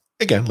raccoons.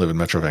 Again, live in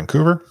Metro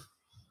Vancouver.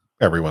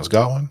 Everyone's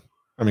got one.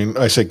 I mean,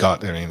 I say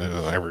got, I mean,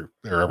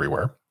 they're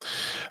everywhere.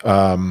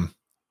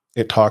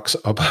 It talks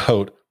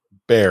about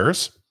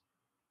bears,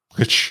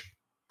 which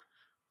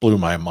blew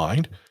my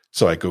mind.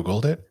 So I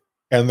Googled it,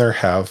 and there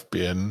have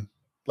been,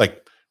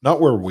 like, not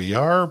where we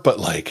are, but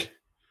like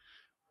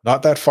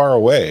not that far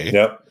away.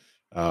 Yep.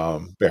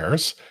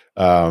 Bears,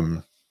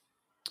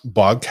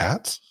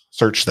 bobcats,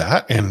 search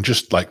that. And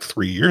just like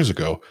 3 years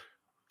ago,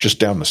 just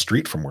down the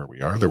street from where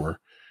we are, there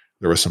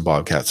were some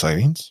bobcat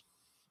sightings.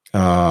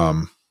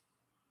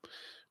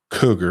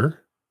 Cougar.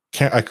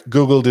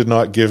 Google did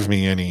not give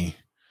me any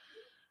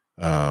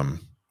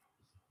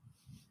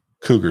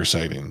cougar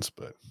sightings,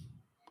 but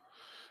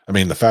I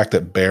mean, the fact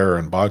that bear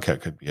and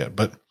bobcat could be it.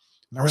 But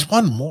there was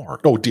one more.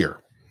 Oh, deer,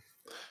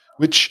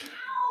 which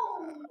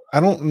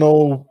I don't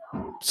know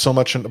so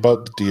much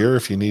about the deer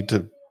if you need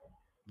to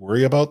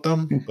worry about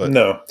them. But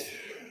no.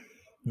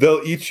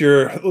 They'll eat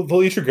your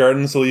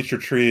gardens, they'll eat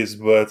your trees,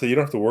 but you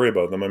don't have to worry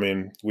about them. I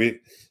mean, we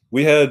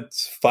had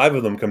 5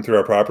 of them come through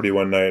our property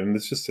one night, and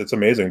it's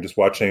amazing just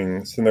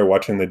sitting there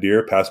watching the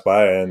deer pass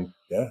by, and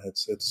yeah,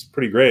 it's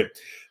pretty great.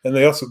 And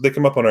they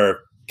come up on our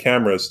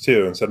cameras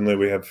too, and suddenly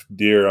we have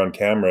deer on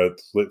camera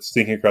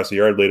sneaking across the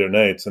yard late at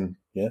night, and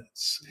yeah,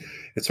 it's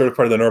sort of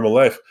part of the normal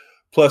life.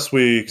 Plus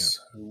we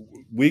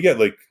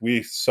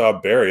saw a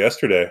bear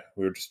yesterday.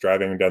 We were just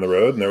driving down the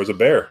road, and there was a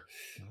bear.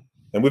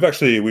 And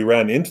we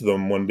ran into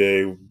them one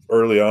day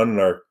early on in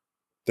our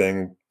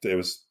thing. It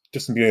was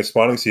just in the beginning of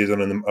spawning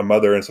season, and a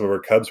mother and some of her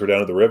cubs were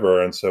down at the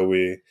river. And so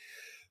we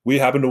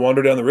happened to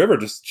wander down the river,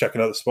 just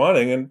checking out the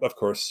spawning. And of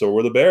course, so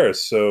were the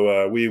bears.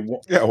 So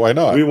why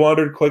not? We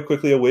wandered quite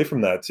quickly away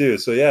from that too.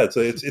 So yeah,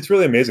 it's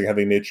really amazing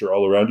having nature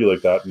all around you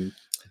like that. And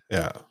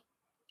yeah,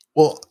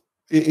 well,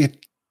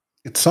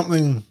 it's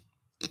something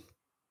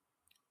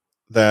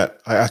that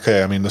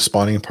I mean, the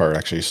spawning part,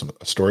 actually,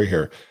 a story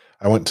here.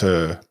 We went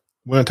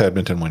to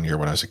Edmonton one year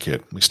when I was a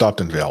kid. We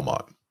stopped in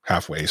Valemount,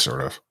 halfway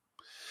sort of.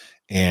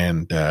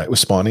 And it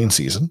was spawning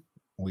season.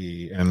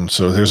 And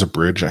so there's a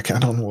bridge. I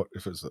don't know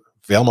if it's the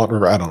Valemount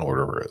River. I don't know what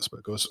river it is,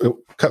 but it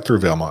cut through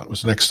Valemount. It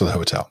was next to the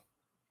hotel.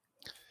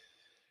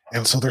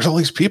 And so there's all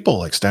these people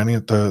like standing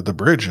at the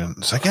bridge, and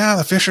it's like, yeah,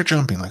 the fish are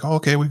jumping. Like, oh,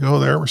 okay, we go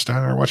there. We're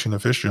standing there watching the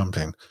fish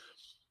jumping.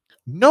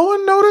 No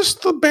one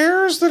noticed the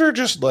bears that are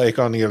just like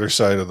on the other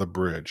side of the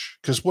bridge.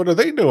 Because what are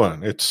they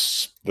doing?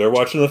 They're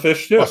watching the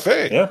fish too.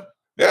 Buffet. Yeah.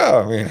 Yeah.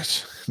 I mean,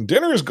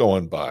 dinner's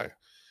going by.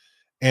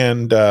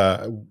 And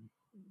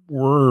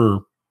we're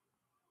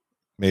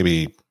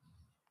maybe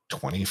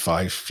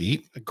 25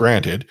 feet.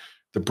 Granted,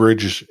 the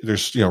bridge,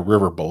 there's,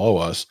 river below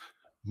us,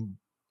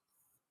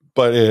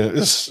 but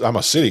I'm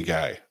a city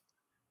guy.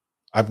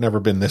 I've never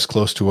been this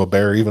close to a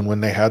bear, even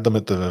when they had them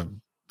at the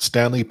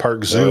Stanley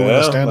Park Zoo, when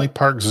the Stanley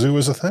Park Zoo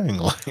is a thing.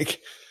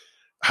 Like,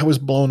 I was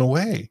blown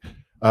away.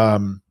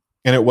 And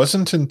it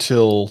wasn't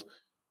until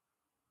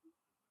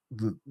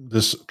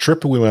this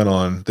trip we went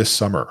on this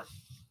summer,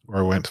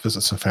 where we went to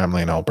visit some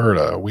family in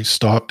Alberta, we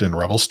stopped in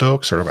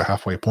Revelstoke, sort of a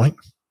halfway point.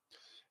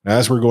 And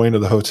as we're going to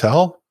the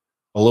hotel,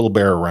 a little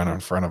bear ran in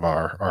front of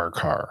our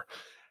car.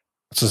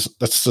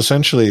 That's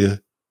essentially,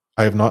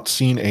 I have not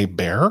seen a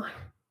bear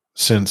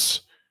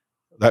since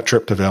that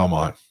trip to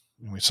Valemount.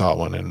 We saw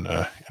one in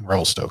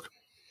Revelstoke.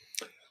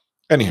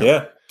 Anyhow.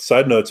 Yeah,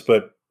 side notes,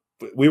 but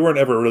we weren't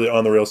ever really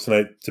on the rails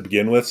tonight to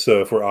begin with.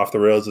 So if we're off the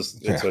rails,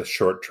 it's a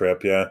short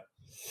trip. Yeah.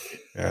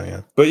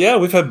 Yeah. But yeah,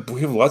 we have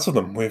lots of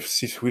them. We've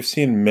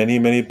seen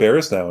many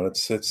bears now, and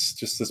it's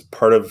just this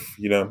part of,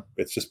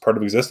 it's just part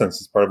of existence.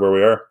 It's part of where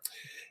we are,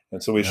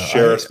 and so we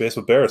share our space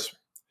with bears.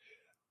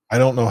 I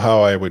don't know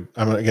how I would.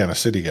 I'm again a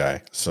city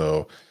guy,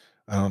 so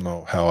I don't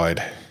know how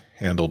I'd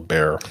handle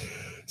bear.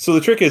 So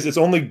the trick is, it's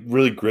only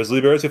really grizzly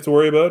bears you have to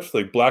worry about.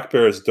 Like, black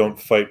bears don't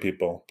fight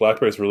people.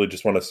 Black bears really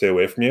just want to stay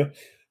away from you.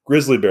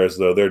 Grizzly bears,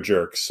 though, they're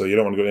jerks, so you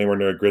don't want to go anywhere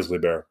near a grizzly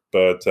bear.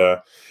 But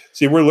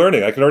see, we're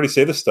learning. I can already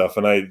say this stuff,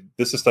 and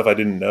this is stuff I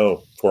didn't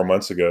know 4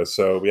 months ago.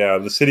 So yeah,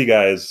 the city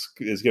guy is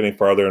getting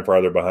farther and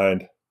farther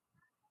behind.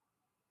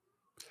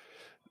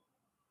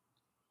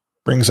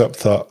 Brings up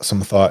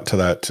some thought to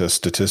that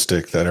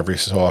statistic that every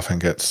so often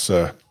gets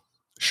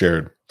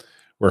shared,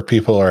 where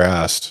people are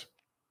asked,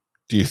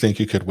 do you think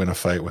you could win a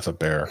fight with a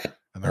bear?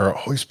 And there are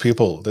always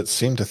people that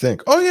seem to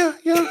think, oh yeah,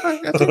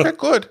 I think I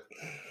could.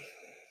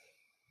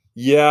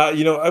 Yeah,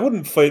 I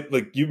wouldn't fight,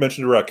 like you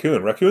mentioned, a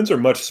raccoon. Raccoons are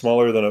much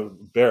smaller than a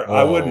bear.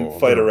 I wouldn't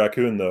fight a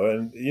raccoon, though.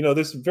 And,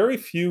 there's very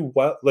few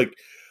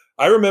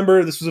I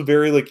remember this was a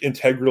very,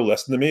 integral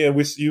lesson to me. And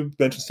you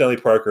mentioned Stanley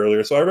Park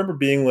earlier. So I remember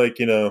being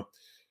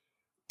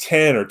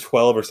 10 or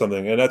 12 or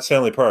something, and at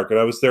Stanley Park, and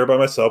I was there by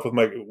myself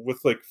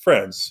with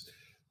friends.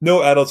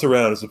 No adults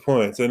around is the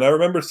point. And I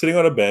remember sitting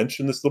on a bench,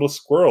 and this little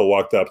squirrel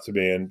walked up to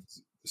me. And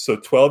so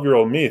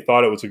 12-year-old me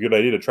thought it was a good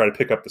idea to try to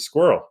pick up the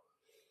squirrel.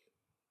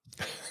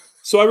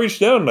 So I reached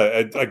down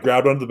and I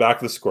grabbed onto the back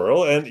of the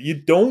squirrel, and you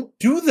don't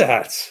do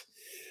that,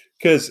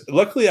 because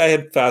luckily I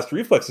had fast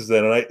reflexes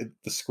then, and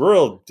the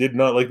squirrel did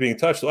not like being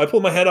touched. So I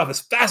pulled my head off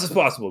as fast as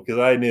possible, because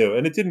I knew,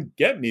 and it didn't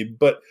get me,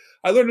 but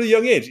I learned at a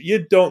young age,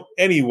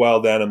 any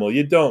wild animal,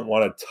 you don't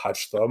want to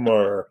touch them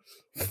or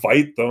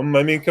fight them.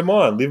 I mean, come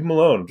on, leave them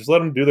alone. Just let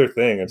them do their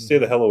thing and stay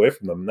the hell away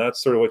from them. And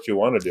that's sort of what you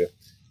want to do.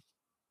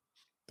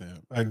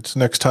 Yeah.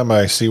 Next time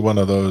I see one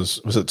of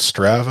those, was it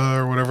Strava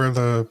or whatever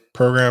the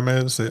program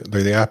is,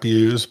 the app you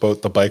use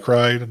about the bike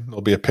ride,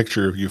 there'll be a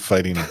picture of you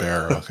fighting a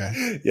bear.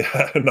 Okay.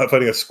 Yeah, I'm not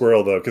fighting a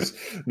squirrel though, because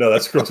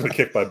that squirrel's gonna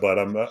kick my butt.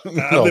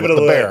 I'll leave it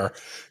alone. Bear.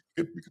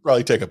 You could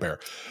probably take a bear.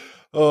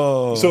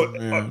 Oh, so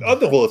on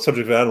the whole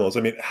subject of animals,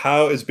 I mean,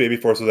 how is Baby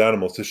Force with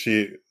animals? Does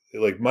she,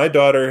 my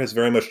daughter has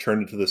very much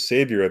turned into the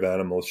savior of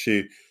animals.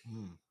 She,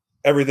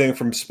 everything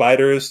from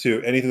spiders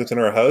to anything that's in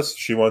our house,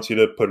 she wants you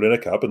to put it in a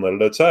cup and let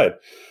it outside.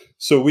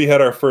 So we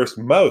had our first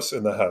mouse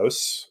in the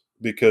house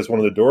because one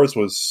of the doors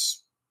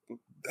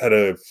had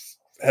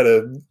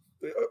an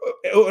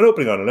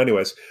opening on it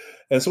anyways.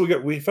 And so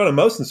we found a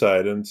mouse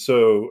inside. And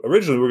so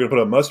originally we were going to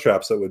put up mouse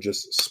traps that would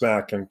just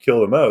smack and kill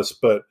the mouse,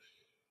 but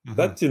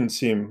that didn't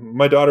seem,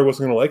 my daughter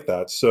wasn't going to like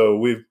that. So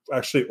we've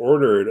actually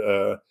ordered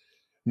a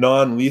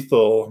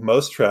non-lethal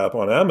mouse trap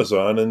on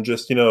Amazon, and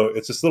just,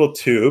 it's this little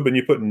tube and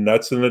you put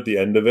nuts in at the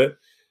end of it.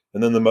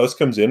 And then the mouse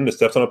comes in and it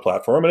steps on a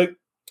platform and it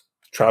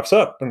traps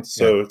up. And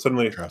so it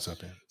suddenly traps up.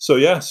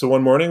 Yeah. So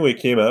one morning we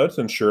came out,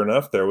 and sure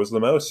enough, there was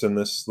the mouse in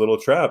this little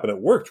trap, and it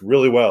worked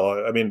really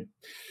well. I mean,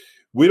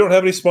 we don't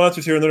have any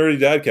sponsors here in the Nerdy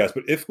Dadcast,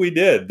 but if we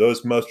did,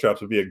 those mouse traps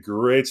would be a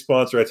great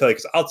sponsor. I tell you,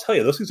 because I'll tell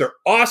you, those things are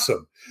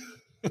awesome.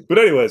 But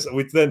anyways,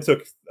 we then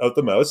took out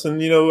the mouse,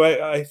 and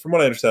I from what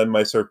I understand,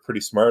 mice are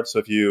pretty smart. So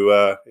if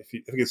you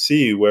can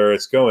see where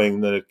it's going,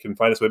 then it can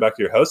find its way back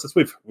to your house. That's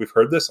we've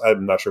heard this.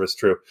 I'm not sure if it's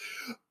true,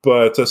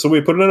 but so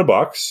we put it in a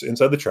box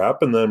inside the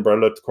trap, and then brought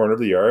it out to the corner of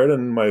the yard.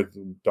 And my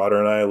daughter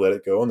and I let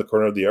it go in the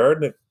corner of the yard,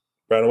 and it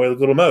ran away like a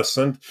little mouse.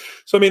 And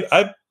so I mean,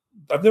 I've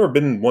never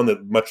been one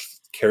that much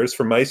cares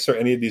for mice or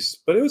any of these,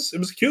 but it was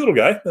a cute little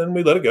guy, and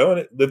we let it go, and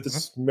it lived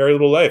this merry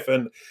little life.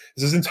 And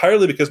this is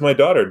entirely because my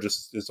daughter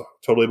just is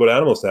totally about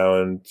animals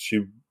now, and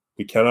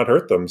we cannot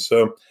hurt them.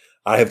 So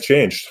I have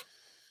changed.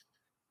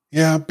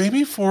 Yeah,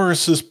 Baby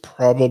Force is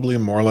probably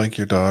more like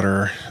your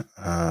daughter.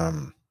 I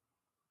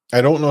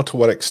don't know to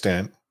what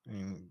extent,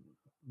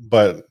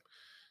 but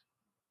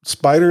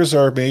spiders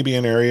are maybe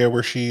an area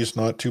where she's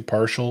not too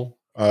partial.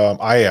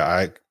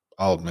 I'll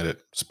admit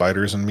it.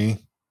 Spiders and me.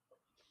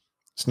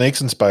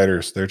 Snakes and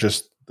spiders,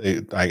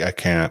 I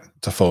can't.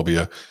 It's a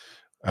phobia.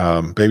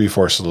 Baby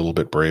Force is a little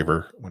bit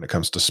braver when it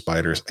comes to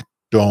spiders. I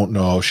don't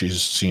know if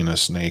she's seen a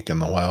snake in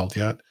the wild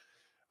yet.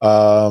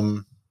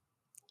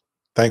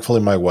 Thankfully,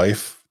 my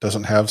wife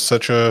doesn't have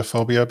such a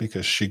phobia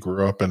because she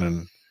grew up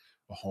in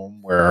a home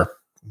where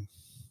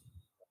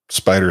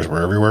spiders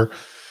were everywhere.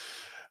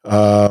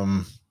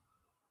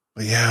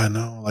 But yeah,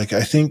 no, like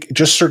I think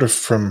just sort of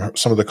from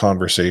some of the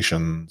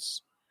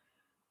conversations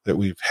that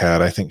we've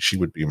had, I think she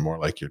would be more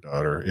like your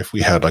daughter. If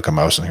we had like a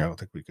mouse in here, I don't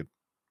think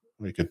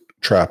we could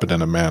trap it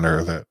in a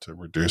manner that to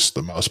reduce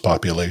the mouse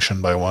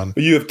population by one.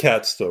 But you have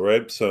cats still,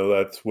 right? So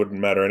that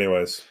wouldn't matter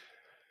anyways.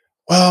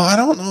 Well, I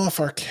don't know if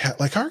our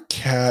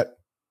cat,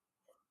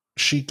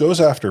 she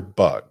goes after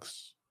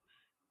bugs,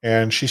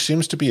 and she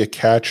seems to be a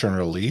catch and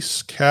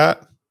release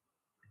cat.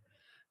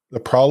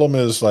 The problem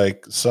is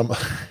like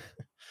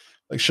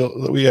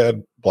we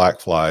had black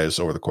flies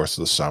over the course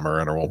of the summer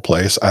in our old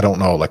place. I don't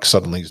know, like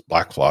suddenly these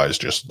black flies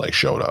just like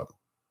showed up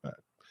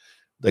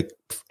like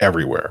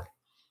everywhere.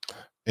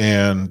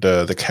 And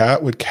the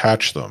cat would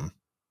catch them,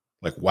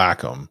 like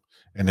whack them,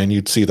 and then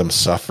you'd see them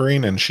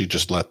suffering, and she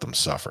just let them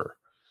suffer.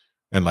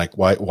 And like,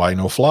 why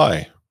no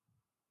fly?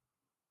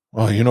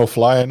 Well,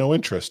 fly, I no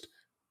interest.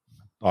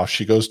 Off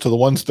she goes to the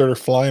ones that are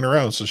flying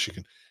around so she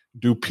can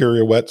do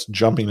pirouettes,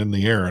 jumping in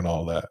the air and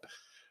all that.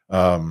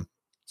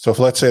 So if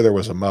let's say there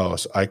was a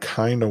mouse, I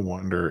kind of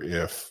wonder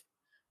if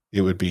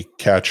it would be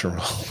catch and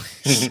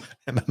release.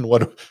 And then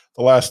the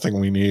last thing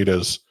we need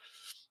is,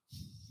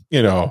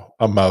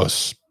 a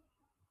mouse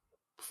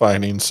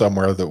finding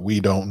somewhere that we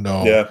don't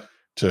know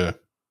to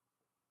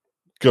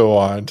go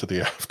on to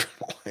the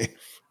afterlife.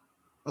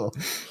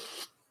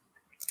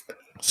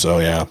 So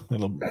yeah,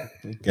 it'll,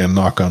 again,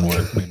 knock on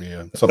wood,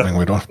 maybe something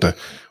we don't have to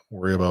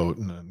worry about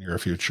in the near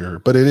future.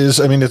 But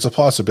it's a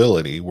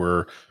possibility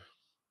where,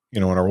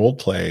 in our old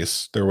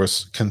place, there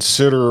was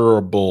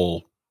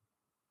considerable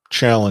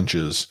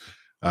challenges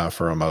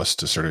for a mouse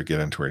to sort of get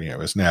into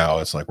it. Now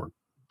it's like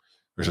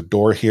there's a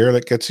door here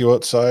that gets you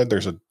outside.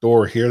 There's a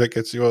door here that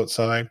gets you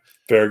outside.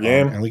 Fair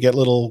game. And we get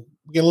little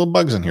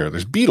bugs in here.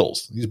 There's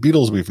beetles. These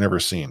beetles we've never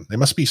seen. They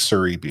must be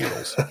Surrey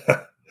beetles.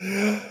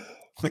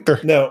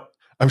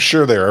 I'm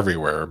sure they're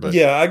everywhere, but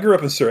yeah, I grew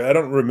up in Surrey. I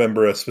don't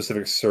remember a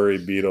specific Surrey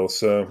beetle,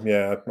 so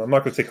yeah, I'm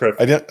not going to take credit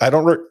for I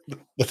don't.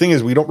 The thing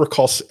is, we don't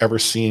recall ever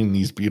seeing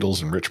these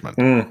beetles in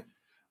Richmond.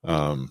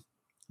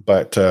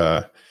 But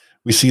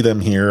we see them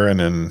here, and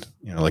then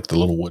like the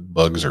little wood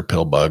bugs or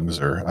pill bugs,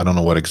 or I don't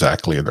know what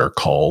exactly they're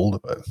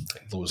called, but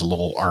those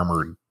little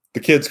armored.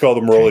 The kids call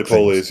them roly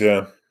polies.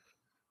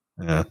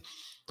 Yeah,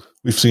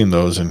 we've seen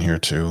those in here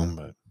too,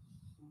 but.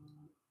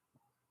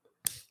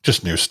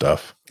 Just new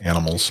stuff.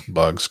 Animals,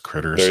 bugs,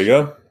 critters. There you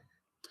go.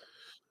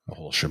 The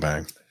whole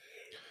shebang.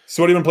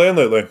 So what have you been playing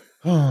lately?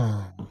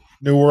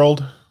 New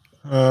World.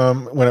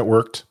 When it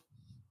worked.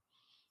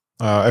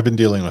 I've been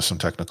dealing with some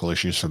technical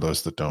issues for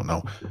those that don't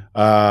know.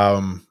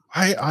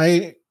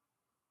 I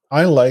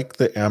like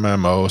the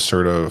MMO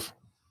sort of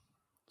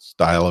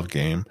style of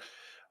game.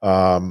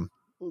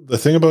 The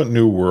thing about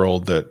New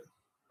World that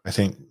I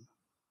think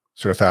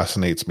sort of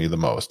fascinates me the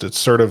most, it's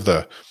sort of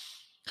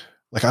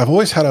like I've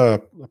always had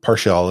a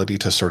partiality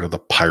to sort of the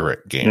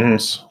pirate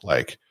games.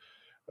 Like,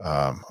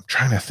 I'm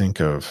trying to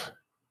think of,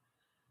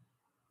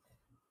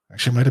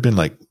 actually it might've been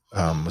like,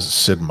 was it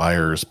Sid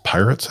Meier's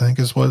Pirates, I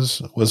think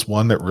was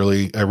one that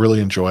I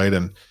really enjoyed.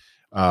 And,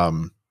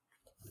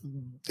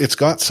 it's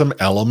got some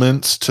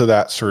elements to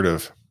that sort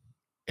of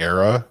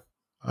era,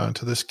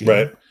 to this game,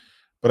 right?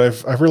 But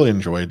I've really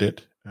enjoyed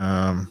it.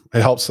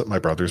 It helps that my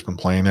brother's been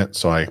playing it.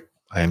 So I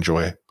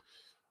enjoy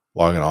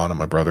logging on, and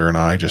my brother and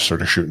I just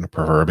sort of shooting the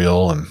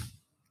proverbial and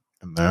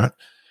that.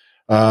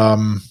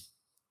 And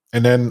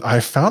then I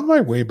found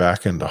my way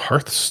back into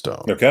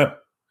Hearthstone. Okay.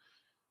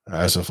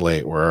 As of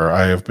late, where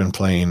I have been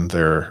playing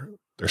their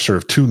sort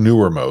of two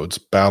newer modes,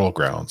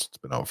 Battlegrounds, it's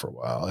been out for a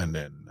while, and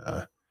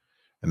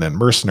then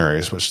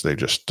Mercenaries, which they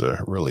just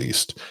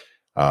released.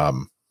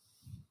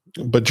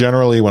 But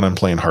generally when I'm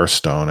playing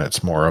Hearthstone,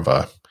 it's more of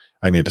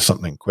I need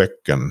something quick,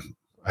 and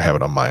I have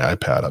it on my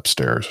iPad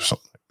upstairs or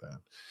something.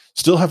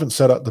 Still haven't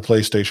set up the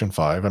PlayStation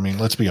 5. I mean,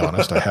 let's be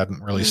honest, I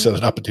hadn't really set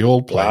it up at the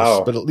old place.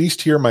 But at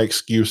least here my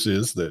excuse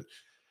is that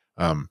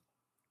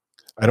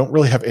I don't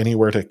really have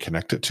anywhere to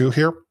connect it to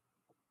here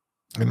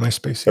in my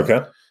space here.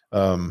 Okay.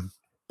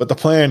 But the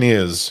plan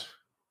is,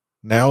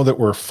 now that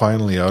we're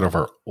finally out of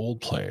our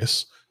old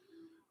place,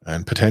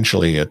 and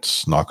potentially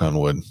it's, knock on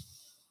wood,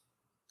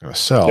 going to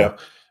sell,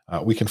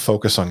 we can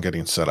focus on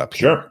getting set up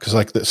here. Sure.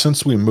 Because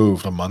since we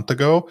moved a month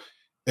ago,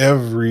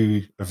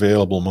 every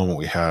available moment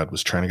we had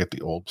was trying to get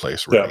the old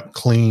place ready,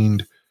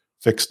 cleaned,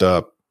 fixed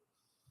up,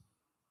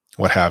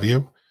 what have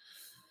you.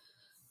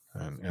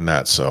 And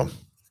that, so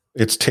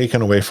it's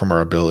taken away from our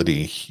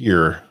ability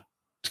here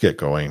to get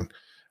going.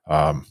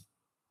 And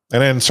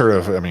then sort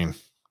of,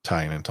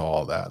 tying into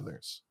all that,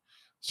 there's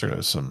sort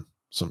of some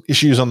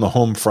issues on the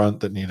home front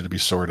that needed to be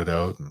sorted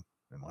out and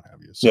what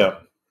have you. So. Yeah.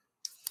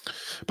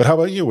 But how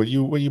about you? What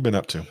you been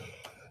up to?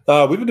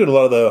 We've been doing a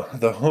lot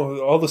of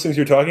all those things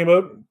you're talking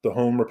about, the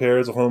home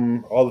repairs,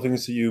 all the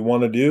things that you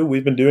want to do.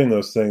 We've been doing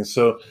those things.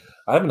 So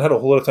I haven't had a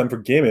whole lot of time for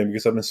gaming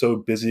because I've been so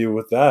busy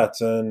with that.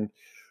 And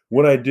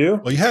when I do,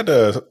 well, you had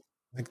I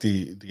think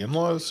the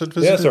in-laws had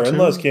visited. Yes, our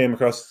in-laws came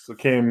for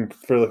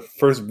the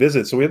first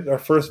visit. So we had our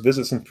first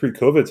visit since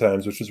pre-COVID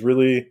times, which was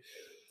really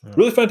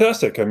really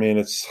fantastic. I mean,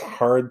 it's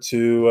hard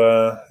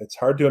to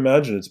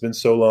imagine. It's been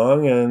so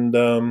long, and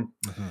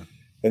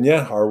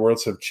yeah, our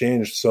worlds have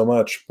changed so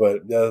much.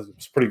 But yeah,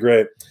 it's pretty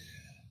great.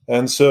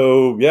 And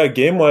so, yeah,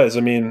 game wise,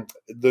 I mean,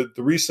 there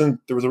was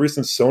a recent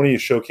Sony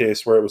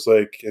showcase where it was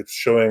like it's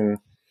showing.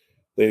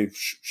 They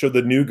showed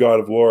the new God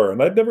of War,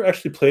 and I'd never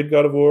actually played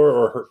God of War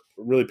or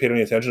really paid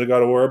any attention to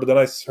God of War. But then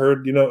I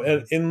heard,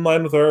 and in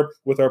line with our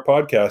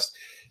podcast,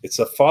 it's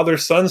a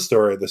father-son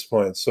story at this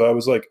point. So I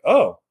was like,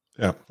 oh,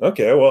 yeah,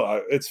 okay,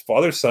 well, it's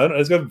father-son,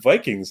 and it's got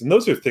Vikings, and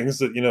those are things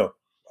that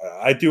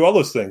I do all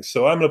those things.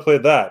 So I'm going to play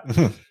that.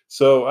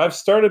 So I've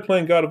started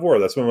playing God of War.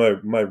 That's been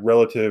my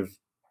relative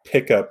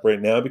pickup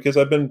right now because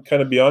I've been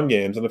kind of beyond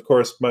games, and of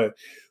course, we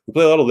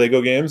play a lot of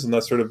Lego games, and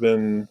that's sort of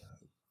been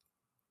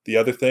the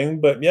other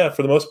thing. But yeah,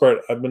 for the most part,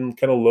 I've been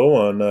kind of low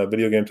on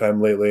video game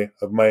time lately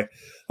of my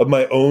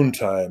own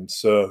time.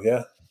 So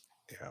yeah.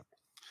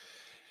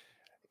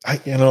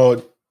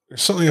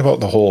 There's something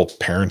about the whole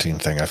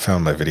parenting thing. I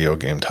found my video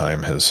game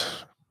time has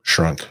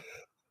shrunk.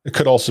 It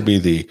could also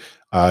be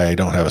I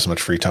don't have as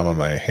much free time on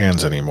my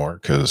hands anymore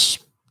because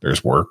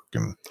there's work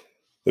and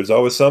there's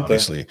always something.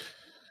 Obviously,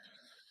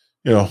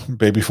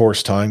 baby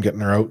force time,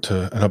 getting her out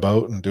to and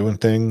about and doing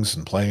things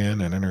and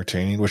playing and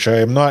entertaining, which I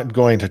am not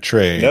going to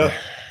trade. No,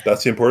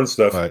 that's the important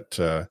stuff. But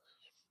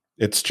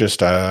it's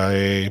just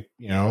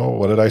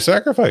what did I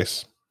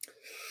sacrifice?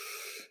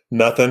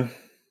 Nothing.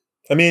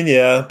 I mean,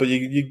 yeah, but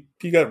you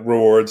got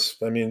rewards.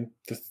 I mean,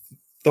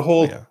 the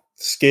whole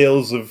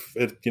scales of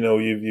it.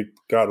 You've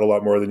got a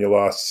lot more than you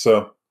lost.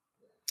 So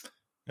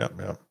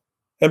yeah.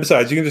 And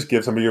besides, you can just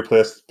give somebody your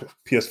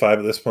PS5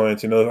 at this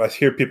point. I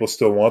hear people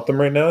still want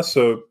them right now.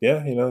 So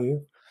yeah,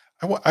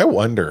 I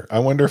wonder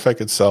if I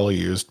could sell a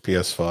used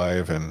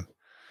PS5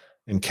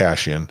 and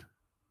cash in.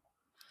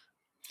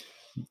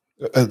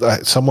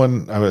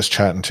 Someone I was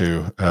chatting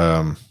to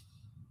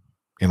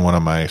in one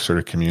of my sort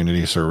of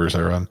community servers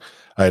I run,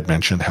 I had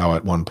mentioned how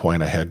at one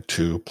point I had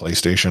 2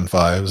 PlayStation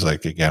 5s.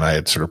 Like again, I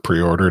had sort of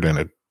pre-ordered and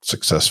had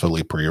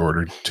successfully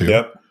pre-ordered 2.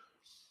 Yep.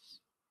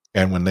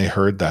 And when they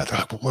heard that, they're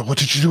like, what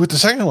did you do with the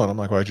second one? I'm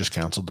like, well, I just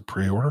canceled the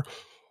pre-order.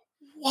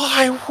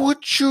 Why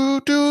would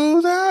you do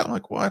that? I'm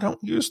like, well, I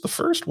don't use the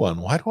first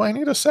one. Why do I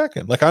need a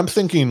second? Like, I'm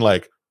thinking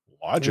like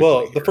logically.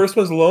 Well, the first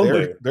one's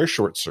lonely. They're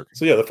short circuit.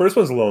 So yeah, the first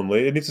one's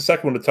lonely. It needs a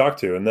second one to talk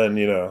to. And then,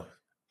 if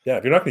you're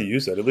not going to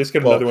use it, at least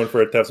get another one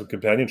for it to have some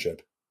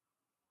companionship.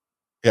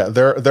 Yeah.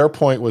 Their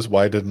point was,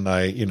 why didn't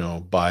I,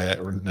 buy it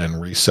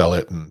and resell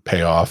it and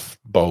pay off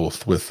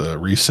both with the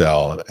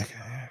resell?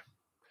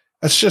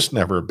 That's just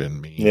never been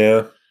me.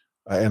 Yeah.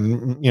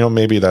 And,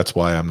 maybe that's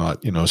why I'm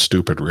not,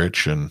 stupid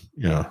rich and,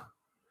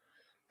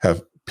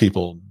 have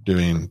people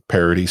doing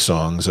parody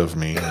songs of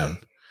me and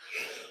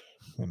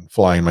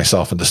flying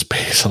myself into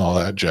space and all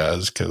that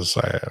jazz because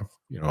I have,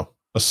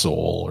 a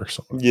soul or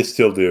something. You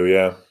still do,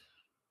 yeah.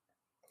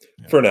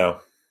 For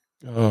now.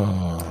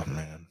 Oh,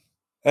 man.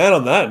 And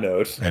on that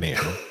note.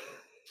 Anyhow.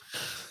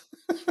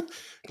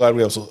 Glad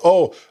we have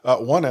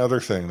one other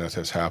thing that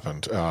has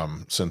happened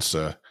since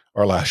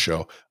our last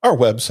show. Our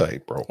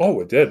website broke. Oh,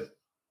 it did.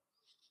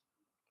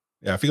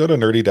 Yeah, if you go to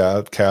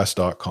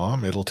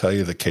nerdydadcast.com, it'll tell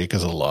you the cake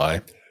is a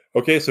lie.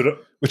 Okay, so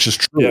which is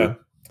true. Yeah.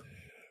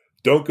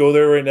 Don't go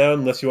there right now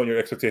unless you want your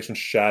expectations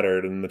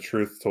shattered and the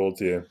truth told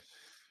to you.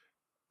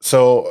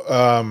 So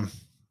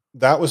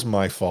that was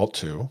my fault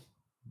too.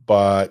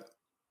 But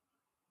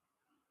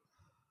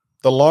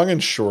the long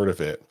and short of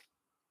it,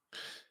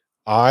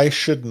 I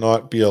should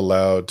not be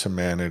allowed to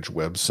manage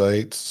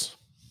websites.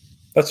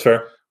 That's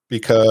fair.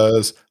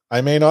 Because I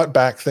may not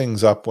back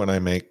things up when I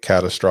make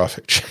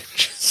catastrophic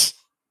changes.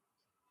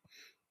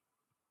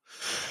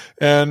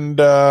 And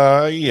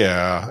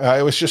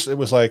it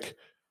was like,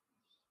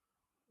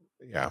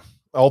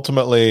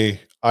 ultimately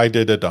I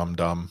did a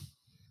dum-dum.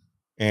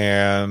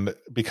 And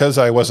because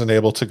I wasn't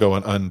able to go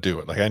and undo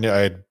it, like I knew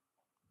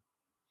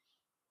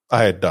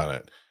I had done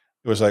it.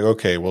 It was like,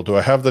 okay, well, do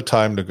I have the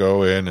time to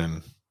go in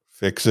and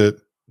fix it?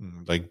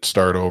 And like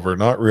start over?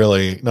 Not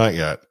really, not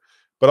yet,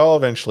 but I'll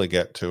eventually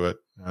get to it.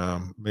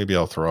 Maybe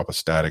I'll throw up a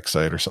static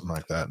site or something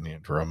like that in the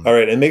interim. All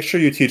right. And make sure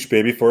you teach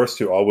Baby Force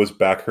to always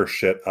back her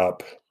shit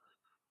up.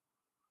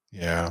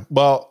 Yeah.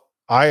 Well,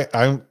 I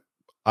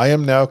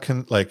am now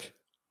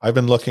I've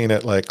been looking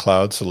at like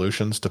cloud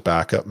solutions to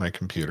back up my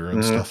computer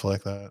and stuff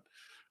like that.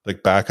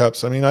 Like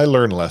backups. I mean, I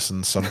learn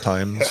lessons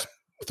sometimes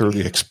through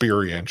the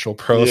experiential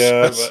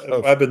process.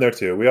 Yeah, I've been there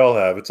too. We all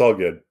have. It's all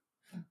good.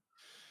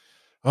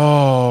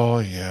 Oh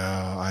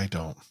yeah, I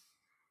don't.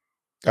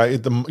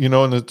 And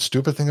the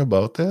stupid thing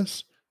about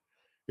this,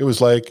 it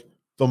was like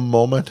the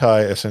moment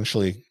I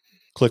essentially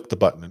clicked the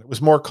button, and it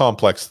was more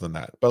complex than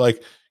that. But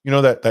like,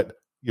 that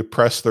you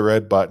press the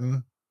red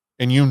button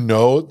and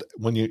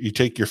when you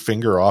take your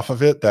finger off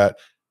of it, that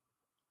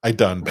I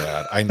done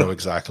bad. I know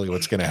exactly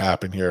what's going to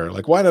happen here.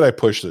 Like, why did I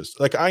push this?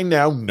 Like, I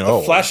now know.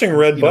 The flashing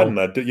red button,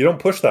 you don't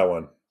push that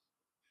one.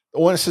 The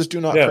one that says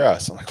do not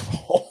press. I'm like,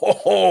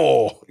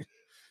 oh,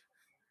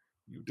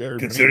 you dared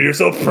Consider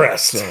yourself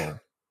pressed. So,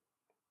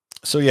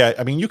 So yeah,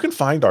 I mean, you can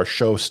find our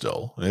show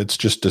still.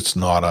 It's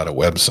not on a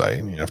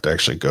website. You have to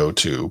actually go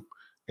to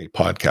a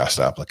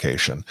podcast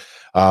application.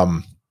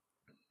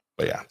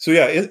 But yeah. So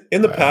yeah,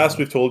 in the past,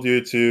 we've told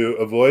you to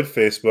avoid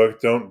Facebook.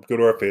 Don't go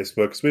to our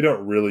Facebook because we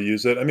don't really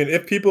use it. I mean,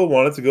 if people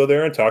wanted to go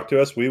there and talk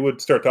to us, we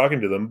would start talking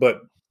to them,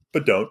 but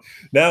don't.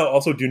 Now,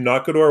 also, do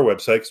not go to our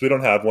website because we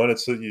don't have one.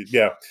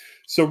 Yeah.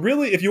 So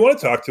really, if you want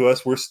to talk to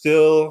us, we're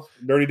still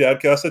Nerdy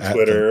Dadcast at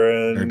Twitter,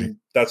 and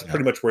that's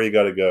pretty much where you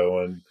got to go.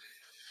 And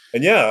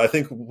yeah, I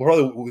think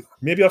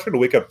maybe I'll try to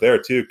wake up there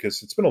too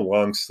because it's been a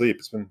long sleep.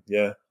 It's been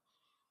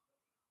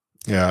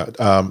Yeah.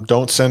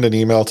 Don't send an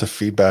email to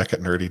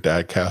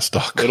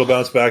feedback@nerdydadcast.com. It'll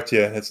bounce back to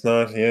you. It's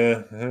not.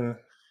 Yeah.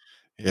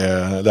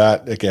 Yeah.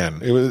 That again,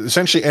 it was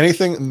essentially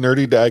anything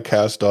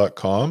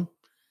nerdydadcast.com.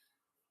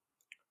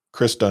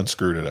 Chris done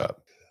screwed it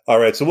up. All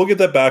right. So we'll get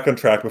that back on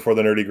track before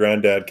the Nerdy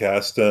Granddad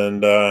cast.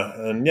 And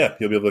yeah,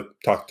 you'll be able to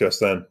talk to us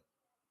then.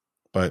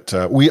 But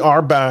we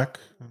are back.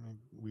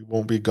 We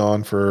won't be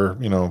gone for,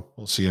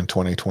 we'll see in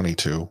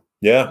 2022.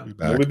 Yeah.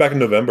 We'll be back in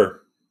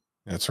November.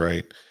 That's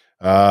right.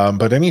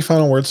 But any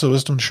final words of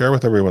wisdom to share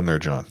with everyone there,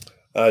 John?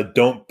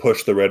 Don't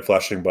push the red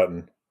flashing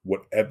button,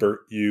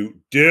 whatever you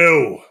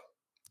do.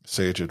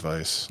 Sage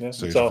advice. Yeah,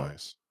 Sage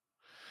advice.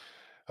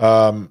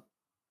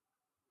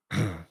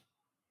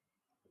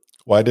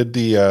 Why did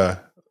the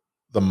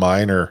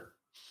miner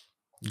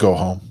go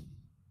home?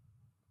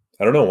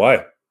 I don't know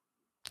why.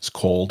 It's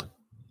cold.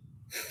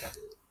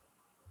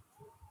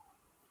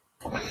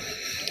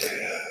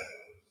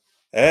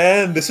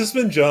 And this has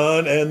been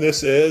John, and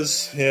this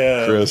is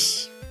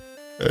Chris.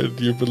 And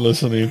you've been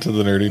listening to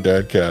the Nerdy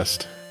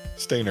Dadcast.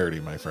 Stay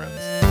nerdy, my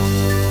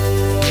friends.